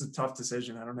 it's a tough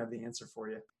decision. I don't have the answer for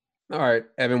you. All right,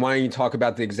 Evan, why don't you talk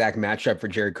about the exact matchup for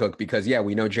Jared Cook? Because, yeah,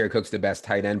 we know Jared Cook's the best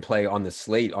tight end play on the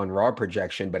slate on raw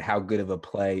projection, but how good of a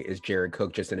play is Jared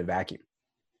Cook just in a vacuum?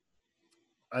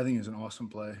 I think it's an awesome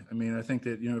play. I mean, I think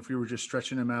that, if we were just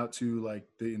stretching him out to like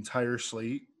the entire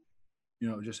slate,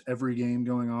 just every game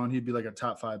going on, he'd be like a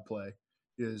top 5 play.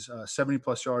 He has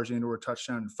 70-plus yards and or a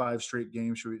touchdown in 5 straight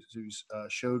games. So he's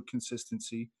showed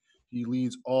consistency. He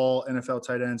leads all NFL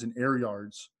tight ends in air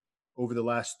yards over the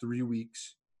last 3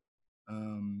 weeks.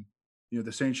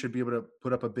 The Saints should be able to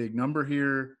put up a big number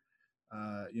here.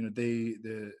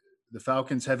 The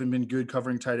Falcons haven't been good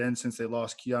covering tight ends since they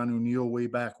lost Keanu Neal way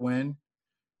back when,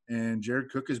 and Jared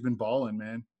Cook has been balling,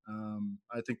 man.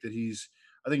 I think he's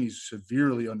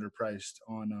severely underpriced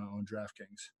on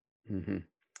DraftKings. Mm-hmm.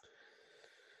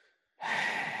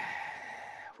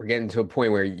 We're getting to a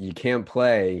point where you can't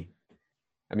play.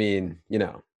 I mean,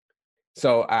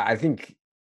 so I think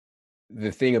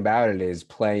the thing about it is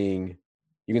playing.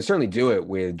 You can certainly do it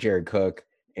with Jared Cook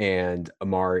and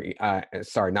Jared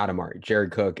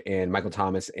Cook and Michael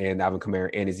Thomas and Alvin Kamara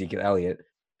and Ezekiel Elliott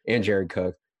and Jared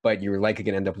Cook, but you're likely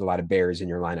going to end up with a lot of Bears in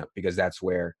your lineup because that's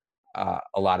where a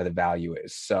lot of the value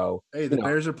is. So, hey, the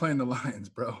Bears are playing the Lions,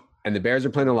 bro. And the Bears are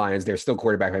playing the Lions. They're still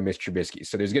quarterbacked by Mitch Trubisky.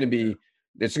 So there's going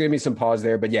to be some pause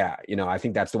there, but yeah, I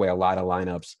think that's the way a lot of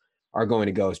lineups are going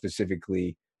to go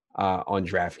specifically on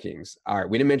DraftKings. All right,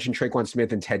 we didn't mention Tre'Quan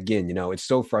Smith and Ted Ginn. It's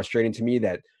so frustrating to me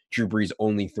that Drew Brees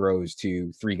only throws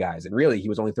to 3 guys, and really he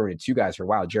was only throwing to 2 guys for a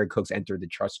while. Jared Cook's entered the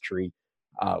trust tree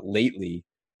lately,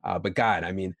 but God,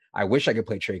 I mean, I wish I could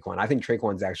play Tre'Quan. I think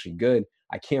Tre'Quan's actually good.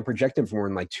 I can't project him for more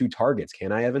than like 2 targets,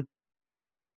 can I, Evan?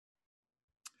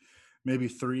 Maybe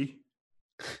 3.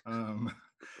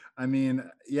 I mean,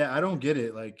 yeah, I don't get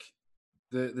it. Like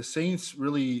the Saints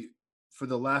really, for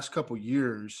the last couple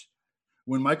years,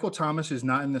 when Michael Thomas is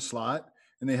not in the slot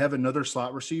and they have another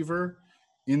slot receiver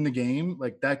in the game,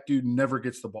 like that dude never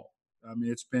gets the ball. I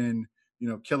mean, it's been,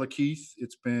 Killa Keith,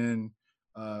 it's been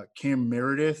Cam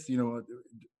Meredith,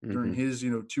 during his,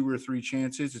 2 or 3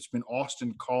 chances. It's been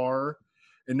Austin Carr,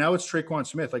 and now it's Tre'Quan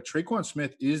Smith. Like Tre'Quan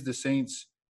Smith is the Saints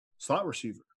slot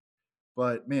receiver,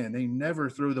 but man, they never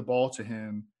throw the ball to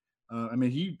him. I mean,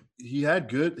 he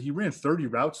ran 30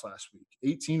 routes last week,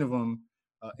 18 of them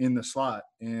in the slot,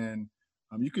 and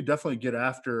you could definitely get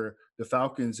after the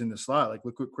Falcons in the slot. Like,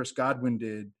 look what Chris Godwin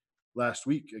did last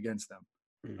week against them.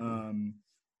 Mm-hmm.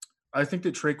 I think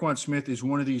that Tre'Quan Smith is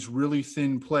one of these really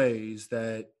thin plays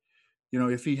that,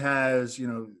 if he has,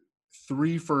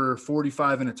 3 for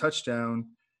 45 and a touchdown,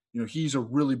 he's a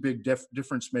really big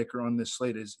difference maker on this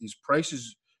slate. His price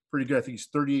is pretty good. I think he's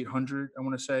 3,800, I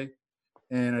want to say.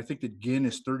 And I think that Ginn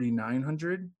is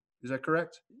 3,900. Is that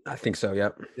correct? I think so,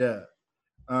 yep. Yeah.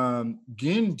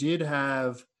 Ginn did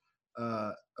have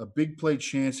a big play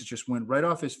chance. It just went right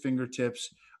off his fingertips.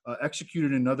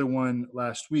 Executed another one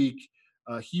last week.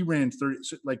 He ran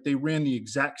 30, like they ran the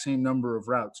exact same number of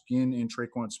routes, Ginn and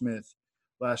Tre'Quan Smith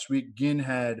last week. Ginn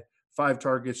had 5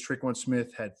 targets, Tre'Quan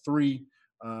Smith had 3.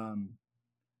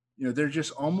 They're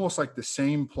just almost like the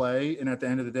same play. And at the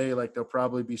end of the day, like they'll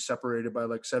probably be separated by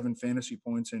like 7 fantasy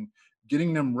points, and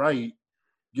getting them right,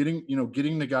 getting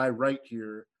the guy right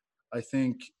here, I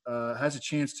think has a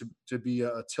chance to be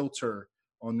a tilter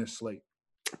on this slate.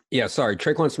 Yeah, sorry.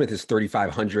 Tre'Quan Smith is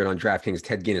 3,500 on DraftKings.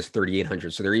 Ted Ginn is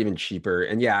 3,800, so they're even cheaper.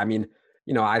 And yeah, I mean,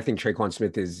 I think Tre'Quan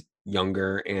Smith is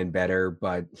younger and better,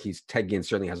 but Ted Ginn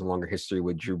certainly has a longer history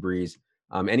with Drew Brees.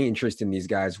 Any interest in these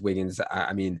guys, Wiggins?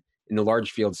 I mean, in the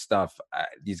large field stuff,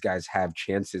 these guys have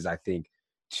chances, I think,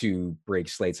 to break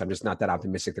slates. I'm just not that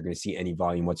optimistic they're going to see any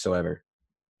volume whatsoever.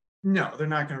 No, they're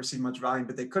not going to receive much volume,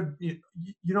 but they could. You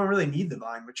don't really need the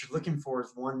volume. What you're looking for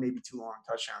is 1, maybe 2 long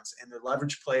touchdowns, and their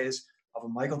leverage plays of a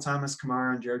Michael Thomas,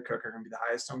 Kamara, and Jared Cook are going to be the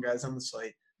highest owned guys on the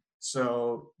slate.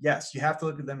 So yes, you have to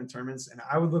look at them in tournaments, and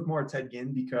I would look more at Ted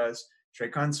Ginn because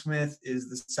Tre'Quan Smith is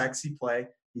the sexy play.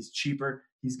 He's cheaper.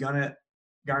 He's going to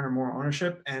garner more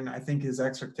ownership, and I think his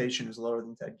expectation is lower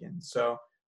than Ted Ginn. So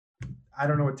I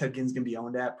don't know what Ted Ginn's going to be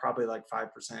owned at, probably like 5%,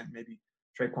 maybe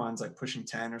Tre'Quan's like pushing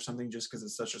 10 or something just because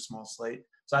it's such a small slate.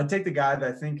 So I'd take the guy that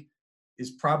I think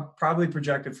is probably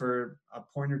projected for a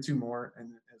point or 2 more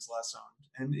and is less owned.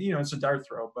 And, it's a dart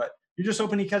throw, but you're just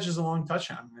hoping he catches a long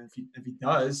touchdown. And if he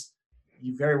does,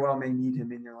 you very well may need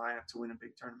him in your lineup to win a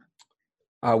big tournament.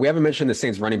 We haven't mentioned the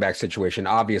Saints running back situation.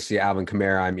 Obviously, Alvin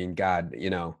Kamara, I mean, God,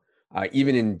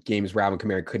 even in games where Alvin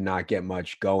Kamara could not get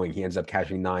much going, he ends up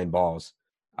catching 9 balls.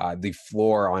 The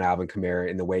floor on Alvin Kamara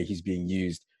and the way he's being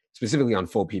used, specifically on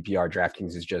full PPR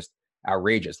DraftKings, is just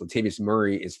outrageous. Latavius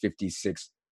Murray is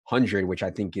 5,600, which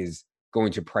I think is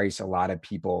going to price a lot of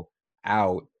people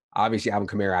out. Obviously, Alvin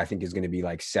Kamara, I think, is going to be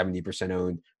like 70%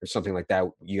 owned or something like that.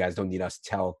 You guys don't need us to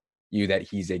tell you that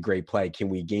he's a great play. Can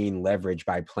we gain leverage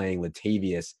by playing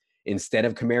Latavius instead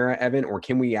of Kamara, Evan? Or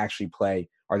can we actually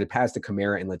are the paths to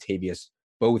Kamara and Latavius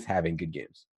both having good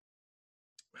games?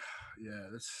 Yeah,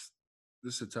 this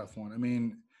is a tough one. I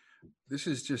mean, this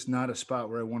is just not a spot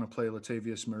where I want to play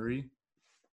Latavius Murray.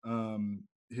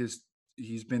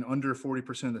 He's been under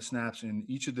 40% of the snaps in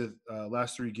each of the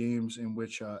last 3 games in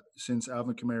which since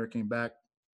Alvin Kamara came back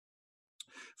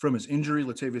from his injury.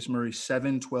 Latavius Murray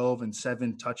 7, 12, and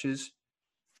 7 touches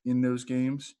in those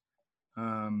games.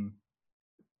 I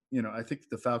think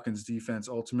the Falcons defense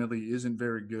ultimately isn't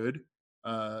very good.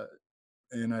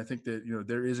 And I think that,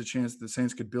 there is a chance the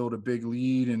Saints could build a big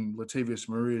lead, and Latavius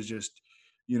Murray is just,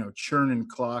 churning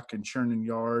clock and churning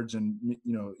yards and,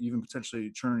 even potentially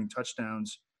churning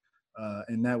touchdowns.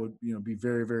 And that would, be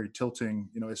very, very tilting,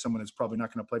 as someone that's probably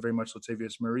not going to play very much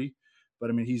Latavius Murray. But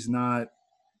I mean, he's not,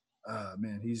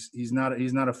 he's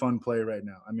not a fun play right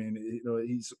now. I mean,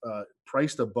 he's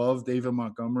priced above David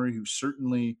Montgomery, who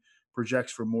certainly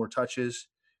projects for more touches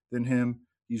than him.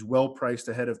 He's well priced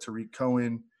ahead of Tariq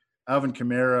Cohen. Alvin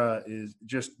Kamara is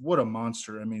just what a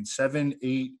monster. I mean, 7,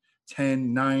 8,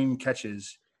 10, 9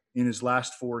 catches in his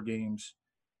last 4 games.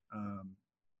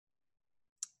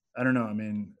 I don't know. I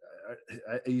mean,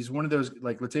 he's one of those,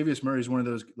 like Latavius Murray is one of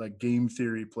those like game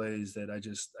theory plays that I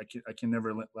can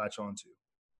never latch on to.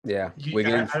 Yeah.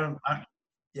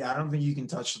 I don't think you can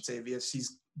touch Latavius.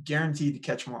 He's guaranteed to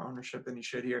catch more ownership than he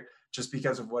should here just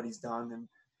because of what he's done. And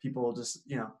people just,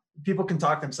 people can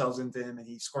talk themselves into him, and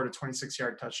he scored a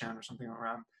 26-yard touchdown or something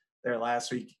around there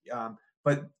last week.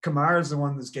 But Kamara is the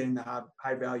one that's getting the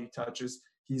high value touches.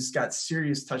 He's got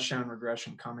serious touchdown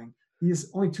regression coming. He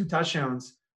has only 2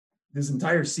 touchdowns this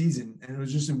entire season, and it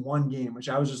was just in 1 game, which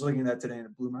I was just looking at that today, and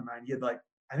it blew my mind. He had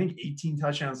I think 18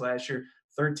 touchdowns last year,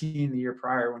 13 the year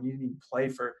prior, when he didn't even play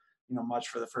for much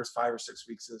for the first 5 or 6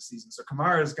 weeks of the season. So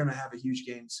Kamara is going to have a huge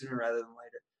game sooner rather than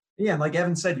later. Yeah, and like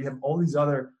Evan said, you have all these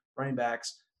other running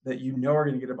backs that are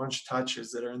going to get a bunch of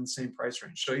touches that are in the same price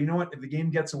range. So you know what? If the game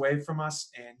gets away from us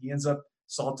and he ends up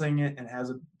salting it and has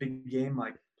a big game,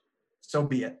 so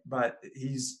be it. But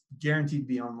he's guaranteed to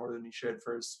be on more than he should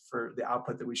for the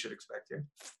output that we should expect here.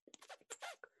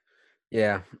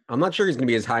 Yeah, I'm not sure he's going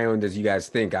to be as high owned as you guys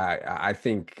think. I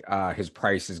think his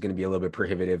price is going to be a little bit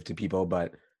prohibitive to people,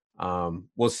 but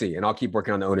we'll see. And I'll keep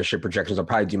working on the ownership projections. I'll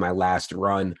probably do my last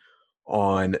run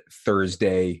on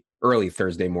early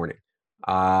Thursday morning.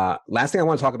 Last thing I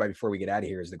want to talk about before we get out of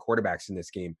here is the quarterbacks in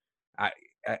this game. I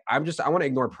want to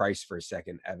ignore price for a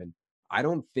second, Evan. I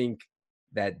don't think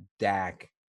that Dak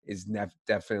is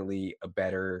definitely a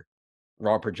better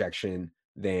raw projection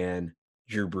than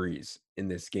Drew Brees in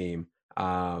this game.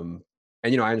 And I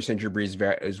understand Drew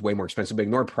Brees is way more expensive, but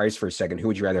ignore price for a second. Who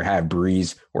would you rather have,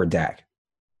 Brees or Dak?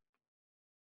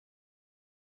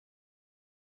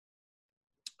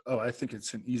 I think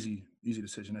it's an easy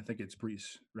decision. I think it's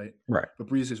Breeze, right? Right. But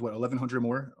Breeze is what, 1,100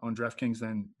 more on DraftKings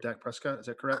than Dak Prescott. Is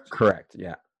that correct? Correct.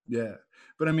 Yeah. Yeah.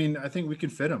 But I mean, I think we can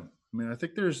fit him. I mean, I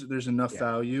think there's enough Yeah.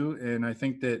 value, and I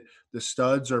think that the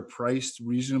studs are priced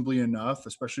reasonably enough,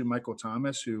 especially Michael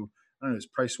Thomas, who I don't know, his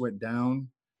price went down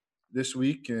this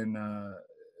week, and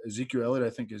Ezekiel Elliott, I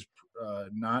think, is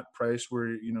not priced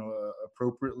where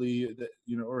appropriately, that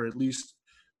or at least,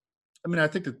 I mean, I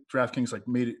think that DraftKings like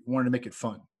wanted to make it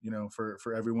fun,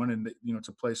 for everyone, and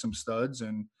to play some studs,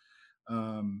 and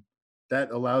um,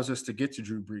 that allows us to get to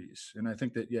Drew Brees. And I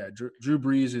think that Drew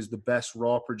Brees is the best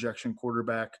raw projection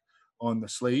quarterback on the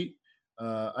slate.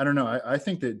 I don't know. I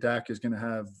think that Dak is going to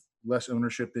have less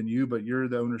ownership than you, but you're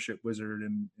the ownership wizard,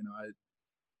 and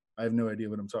I have no idea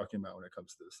what I'm talking about when it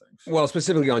comes to those things. Well,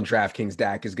 specifically on DraftKings,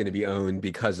 Dak is going to be owned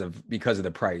because of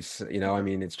the price. I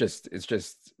mean, it's just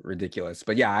ridiculous.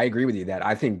 But yeah, I agree with you that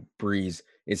I think Breeze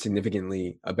is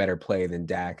significantly a better play than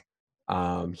Dak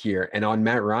here. And on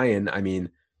Matt Ryan, I mean,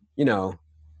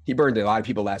 he burned a lot of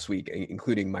people last week,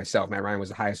 including myself. Matt Ryan was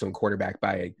the highest owned quarterback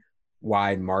by a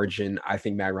wide margin. I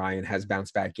think Matt Ryan has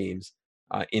bounce back games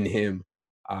in him.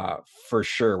 For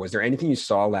sure. Was there anything you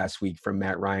saw last week from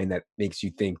Matt Ryan that makes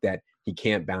you think that he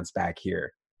can't bounce back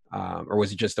here? Or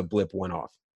was it just a blip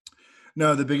one-off?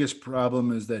 No, the biggest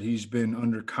problem is that he's been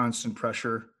under constant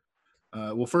pressure.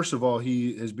 Well, first of all,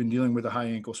 he has been dealing with a high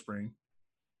ankle sprain,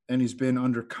 and he's been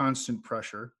under constant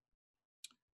pressure.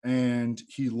 And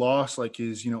he lost like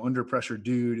his, under pressure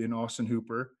dude in Austin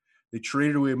Hooper. They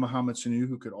traded away Mohamed Sanu,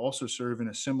 who could also serve in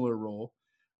a similar role.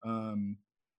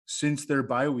 Since their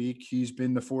bye week, he's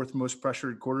been the fourth most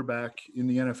pressured quarterback in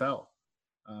the NFL.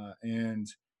 And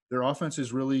their offense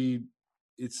is really,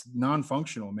 it's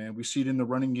non-functional, man. We see it in the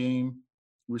running game.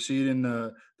 We see it in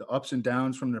the ups and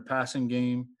downs from their passing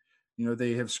game.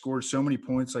 They have scored so many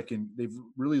points, they've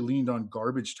really leaned on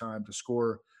garbage time to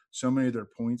score so many of their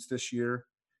points this year.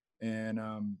 And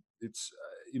it's,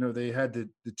 they had the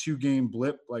 2-game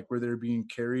blip, where they're being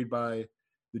carried by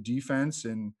the defense,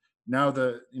 and now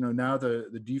the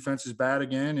defense is bad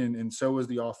again, and so is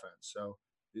the offense. So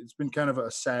it's been kind of a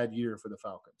sad year for the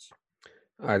Falcons.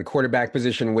 The quarterback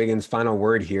position, Wiggins, final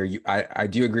word here. I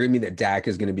do agree with me that Dak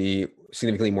is going to be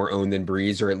significantly more owned than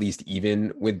Breeze, or at least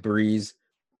even with Breeze,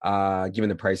 given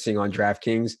the pricing on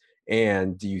DraftKings.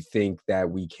 And do you think that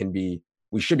we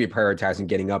should be prioritizing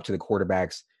getting up to the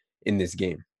quarterbacks in this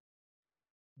game?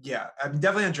 Yeah, I mean,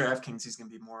 definitely on DraftKings, he's going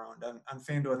to be more owned. On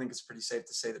FanDuel, I think it's pretty safe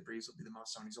to say that Breeze will be the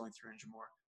most owned. He's only 300 more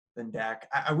than Dak.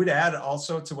 I would add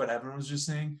also to what Evan was just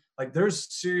saying,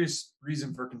 there's serious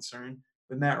reason for concern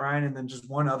with Matt Ryan. And then just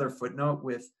one other footnote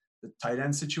with the tight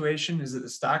end situation is that the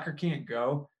stalker can't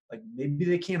go. Maybe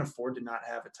they can't afford to not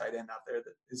have a tight end out there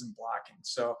that isn't blocking.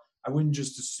 So I wouldn't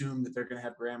just assume that they're going to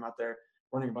have Graham out there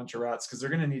running a bunch of routes, because they're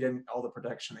going to need all the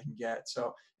protection they can get.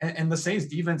 So, and the Saints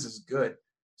defense is good.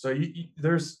 So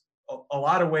there's a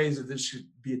lot of ways that this should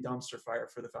be a dumpster fire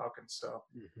for the Falcons. So,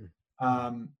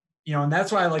 and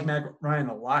that's why I like Matt Ryan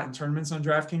a lot in tournaments on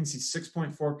DraftKings. He's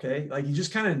 6.4K. He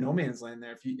just kind of no man's land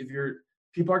there.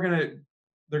 People are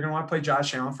they're gonna want to play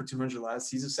Josh Allen for 200 less.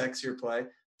 He's a sexier play.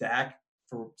 Dak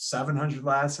for 700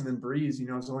 less, and then Breeze,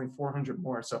 is only 400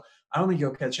 more. So I don't think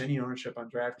he'll catch any ownership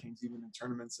on DraftKings, even in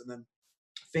tournaments. And then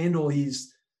FanDuel,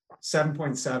 he's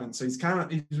 7.7. So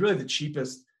he's really the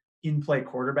cheapest in-play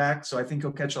quarterback. So I think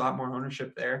he'll catch a lot more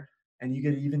ownership there. And you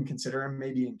could even consider him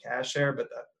maybe in cash there. But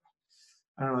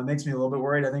I don't know. It makes me a little bit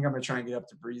worried. I think I'm going to try and get up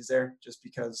to Breeze there, just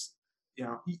because,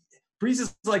 Breeze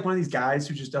is one of these guys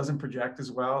who just doesn't project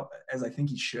as well as I think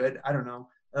he should. I don't know.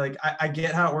 I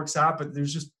get how it works out, but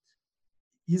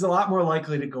he's a lot more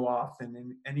likely to go off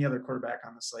than any other quarterback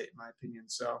on the slate, in my opinion.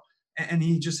 So, and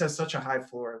he just has such a high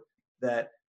floor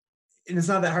that, and it's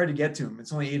not that hard to get to him.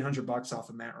 It's only $800 off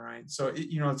of Matt Ryan. So,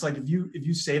 it's if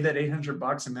you save that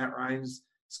 $800 and Matt Ryan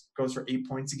goes for 8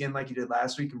 points again, like he did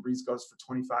last week, and Breeze goes for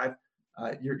 25,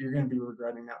 you're going to be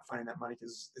regretting not finding that money,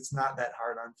 because it's not that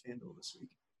hard on FanDuel this week.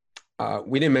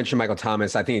 We didn't mention Michael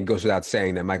Thomas. I think it goes without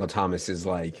saying that Michael Thomas is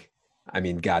the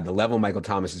level Michael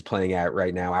Thomas is playing at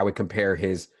right now. I would compare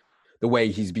the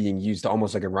way he's being used to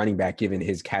almost like a running back, given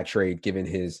his catch rate, given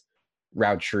his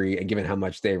route tree, and given how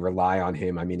much they rely on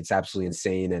him. I mean, it's absolutely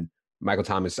insane. And Michael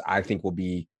Thomas, I think, will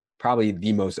be probably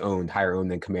the most owned, higher owned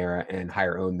than Kamara and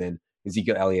higher owned than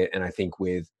Ezekiel Elliott, and I think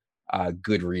with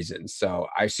good reason. So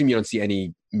I assume you don't see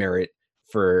any merit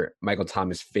for Michael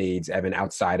Thomas fades, Evan,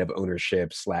 outside of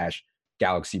ownership /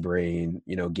 galaxy brain,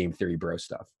 game theory bro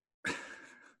stuff.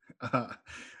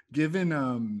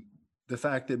 Given the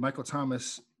fact that Michael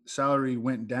Thomas' salary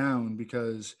went down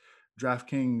because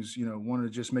DraftKings, wanted to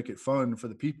just make it fun for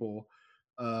the people,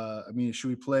 I mean, should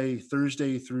we play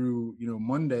Thursday through,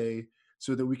 Monday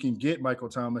so that we can get Michael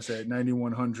Thomas at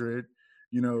 9,100,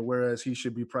 whereas he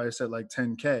should be priced at like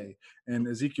 10K, and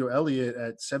Ezekiel Elliott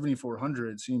at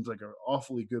 7,400 seems like an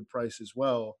awfully good price as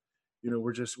well.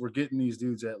 We're getting these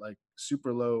dudes at like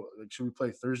super low. Like, should we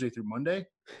play Thursday through Monday?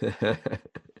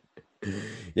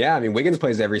 Yeah, I mean, Wiggins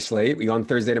plays every slate. We on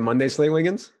Thursday to Monday slate,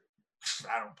 Wiggins?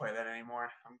 I don't play that anymore.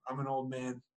 I'm an old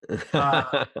man.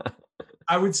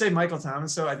 I would say Michael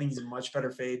Thomas, though. I think he's a much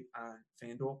better fade on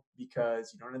FanDuel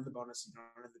because you don't have the bonus, you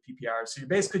don't have the PPR. So you're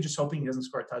basically just hoping he doesn't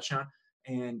score a touchdown.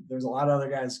 And there's a lot of other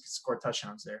guys who can score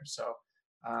touchdowns there. So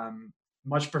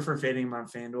much prefer fading him on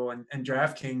FanDuel. And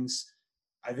DraftKings,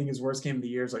 I think his worst game of the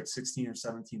year is like 16 or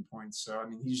 17 points. So, I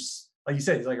mean, he's just, like you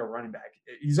said, he's like a running back.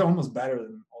 He's almost better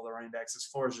than all the running backs. His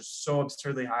floor is just so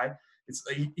absurdly high. It's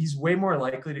like he's way more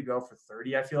likely to go for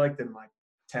 30, I feel like, than like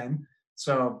 10.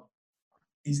 So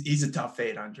he's a tough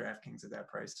fade on DraftKings at that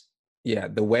price. Yeah,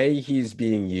 the way he's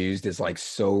being used is like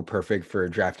so perfect for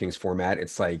DraftKings format.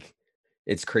 It's like,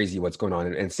 it's crazy what's going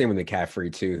on. And same with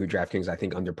McCaffrey too, who DraftKings, I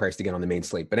think, underpriced again on the main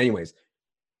slate. But anyways,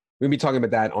 we'll be talking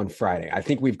about that on Friday. I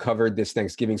think we've covered this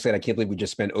Thanksgiving slate. I can't believe we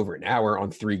just spent over an hour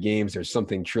on 3 games. There's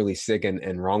something truly sick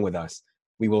and wrong with us.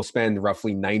 We will spend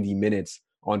roughly 90 minutes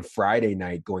on Friday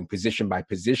night going position by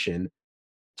position,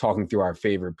 talking through our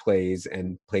favorite plays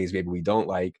and plays maybe we don't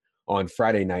like on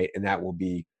Friday night. And that will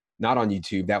be not on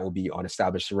YouTube. That will be on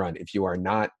Establish the Run. If you are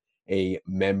not a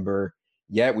member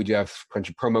yet, we do have a bunch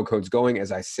of promo codes going.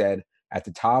 As I said at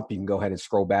the top, you can go ahead and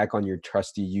scroll back on your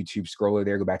trusty YouTube scroller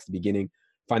there, go back to the beginning,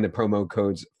 find the promo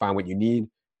codes, find what you need,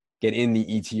 get in the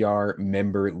ETR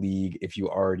member league. If you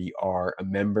already are a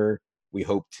member, we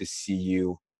hope to see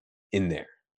you in there.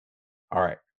 All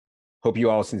right. Hope you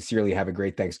all sincerely have a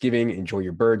great Thanksgiving. Enjoy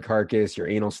your bird carcass, your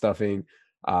anal stuffing,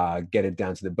 get it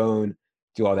down to the bone,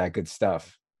 do all that good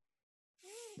stuff.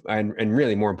 And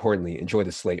really, more importantly, enjoy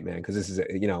the slate, man, because this is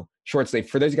a, short slate.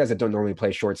 For those guys that don't normally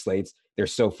play short slates, they're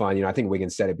so fun. I think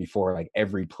Wiggins said it before, like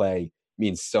every play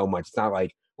means so much. It's not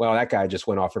like, well, that guy just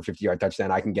went off for a 50-yard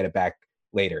touchdown, I can get it back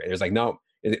later. There's like, no,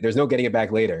 there's no getting it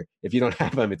back later. If you don't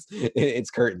have them,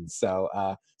 it's curtains. So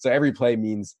every play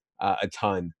means a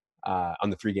ton on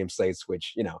the 3-game slates,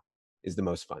 which, is the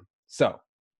most fun. So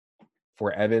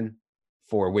for Evan,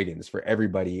 for Wiggins, for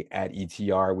everybody at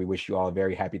ETR, we wish you all a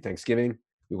very happy Thanksgiving.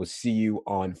 We will see you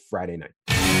on Friday night.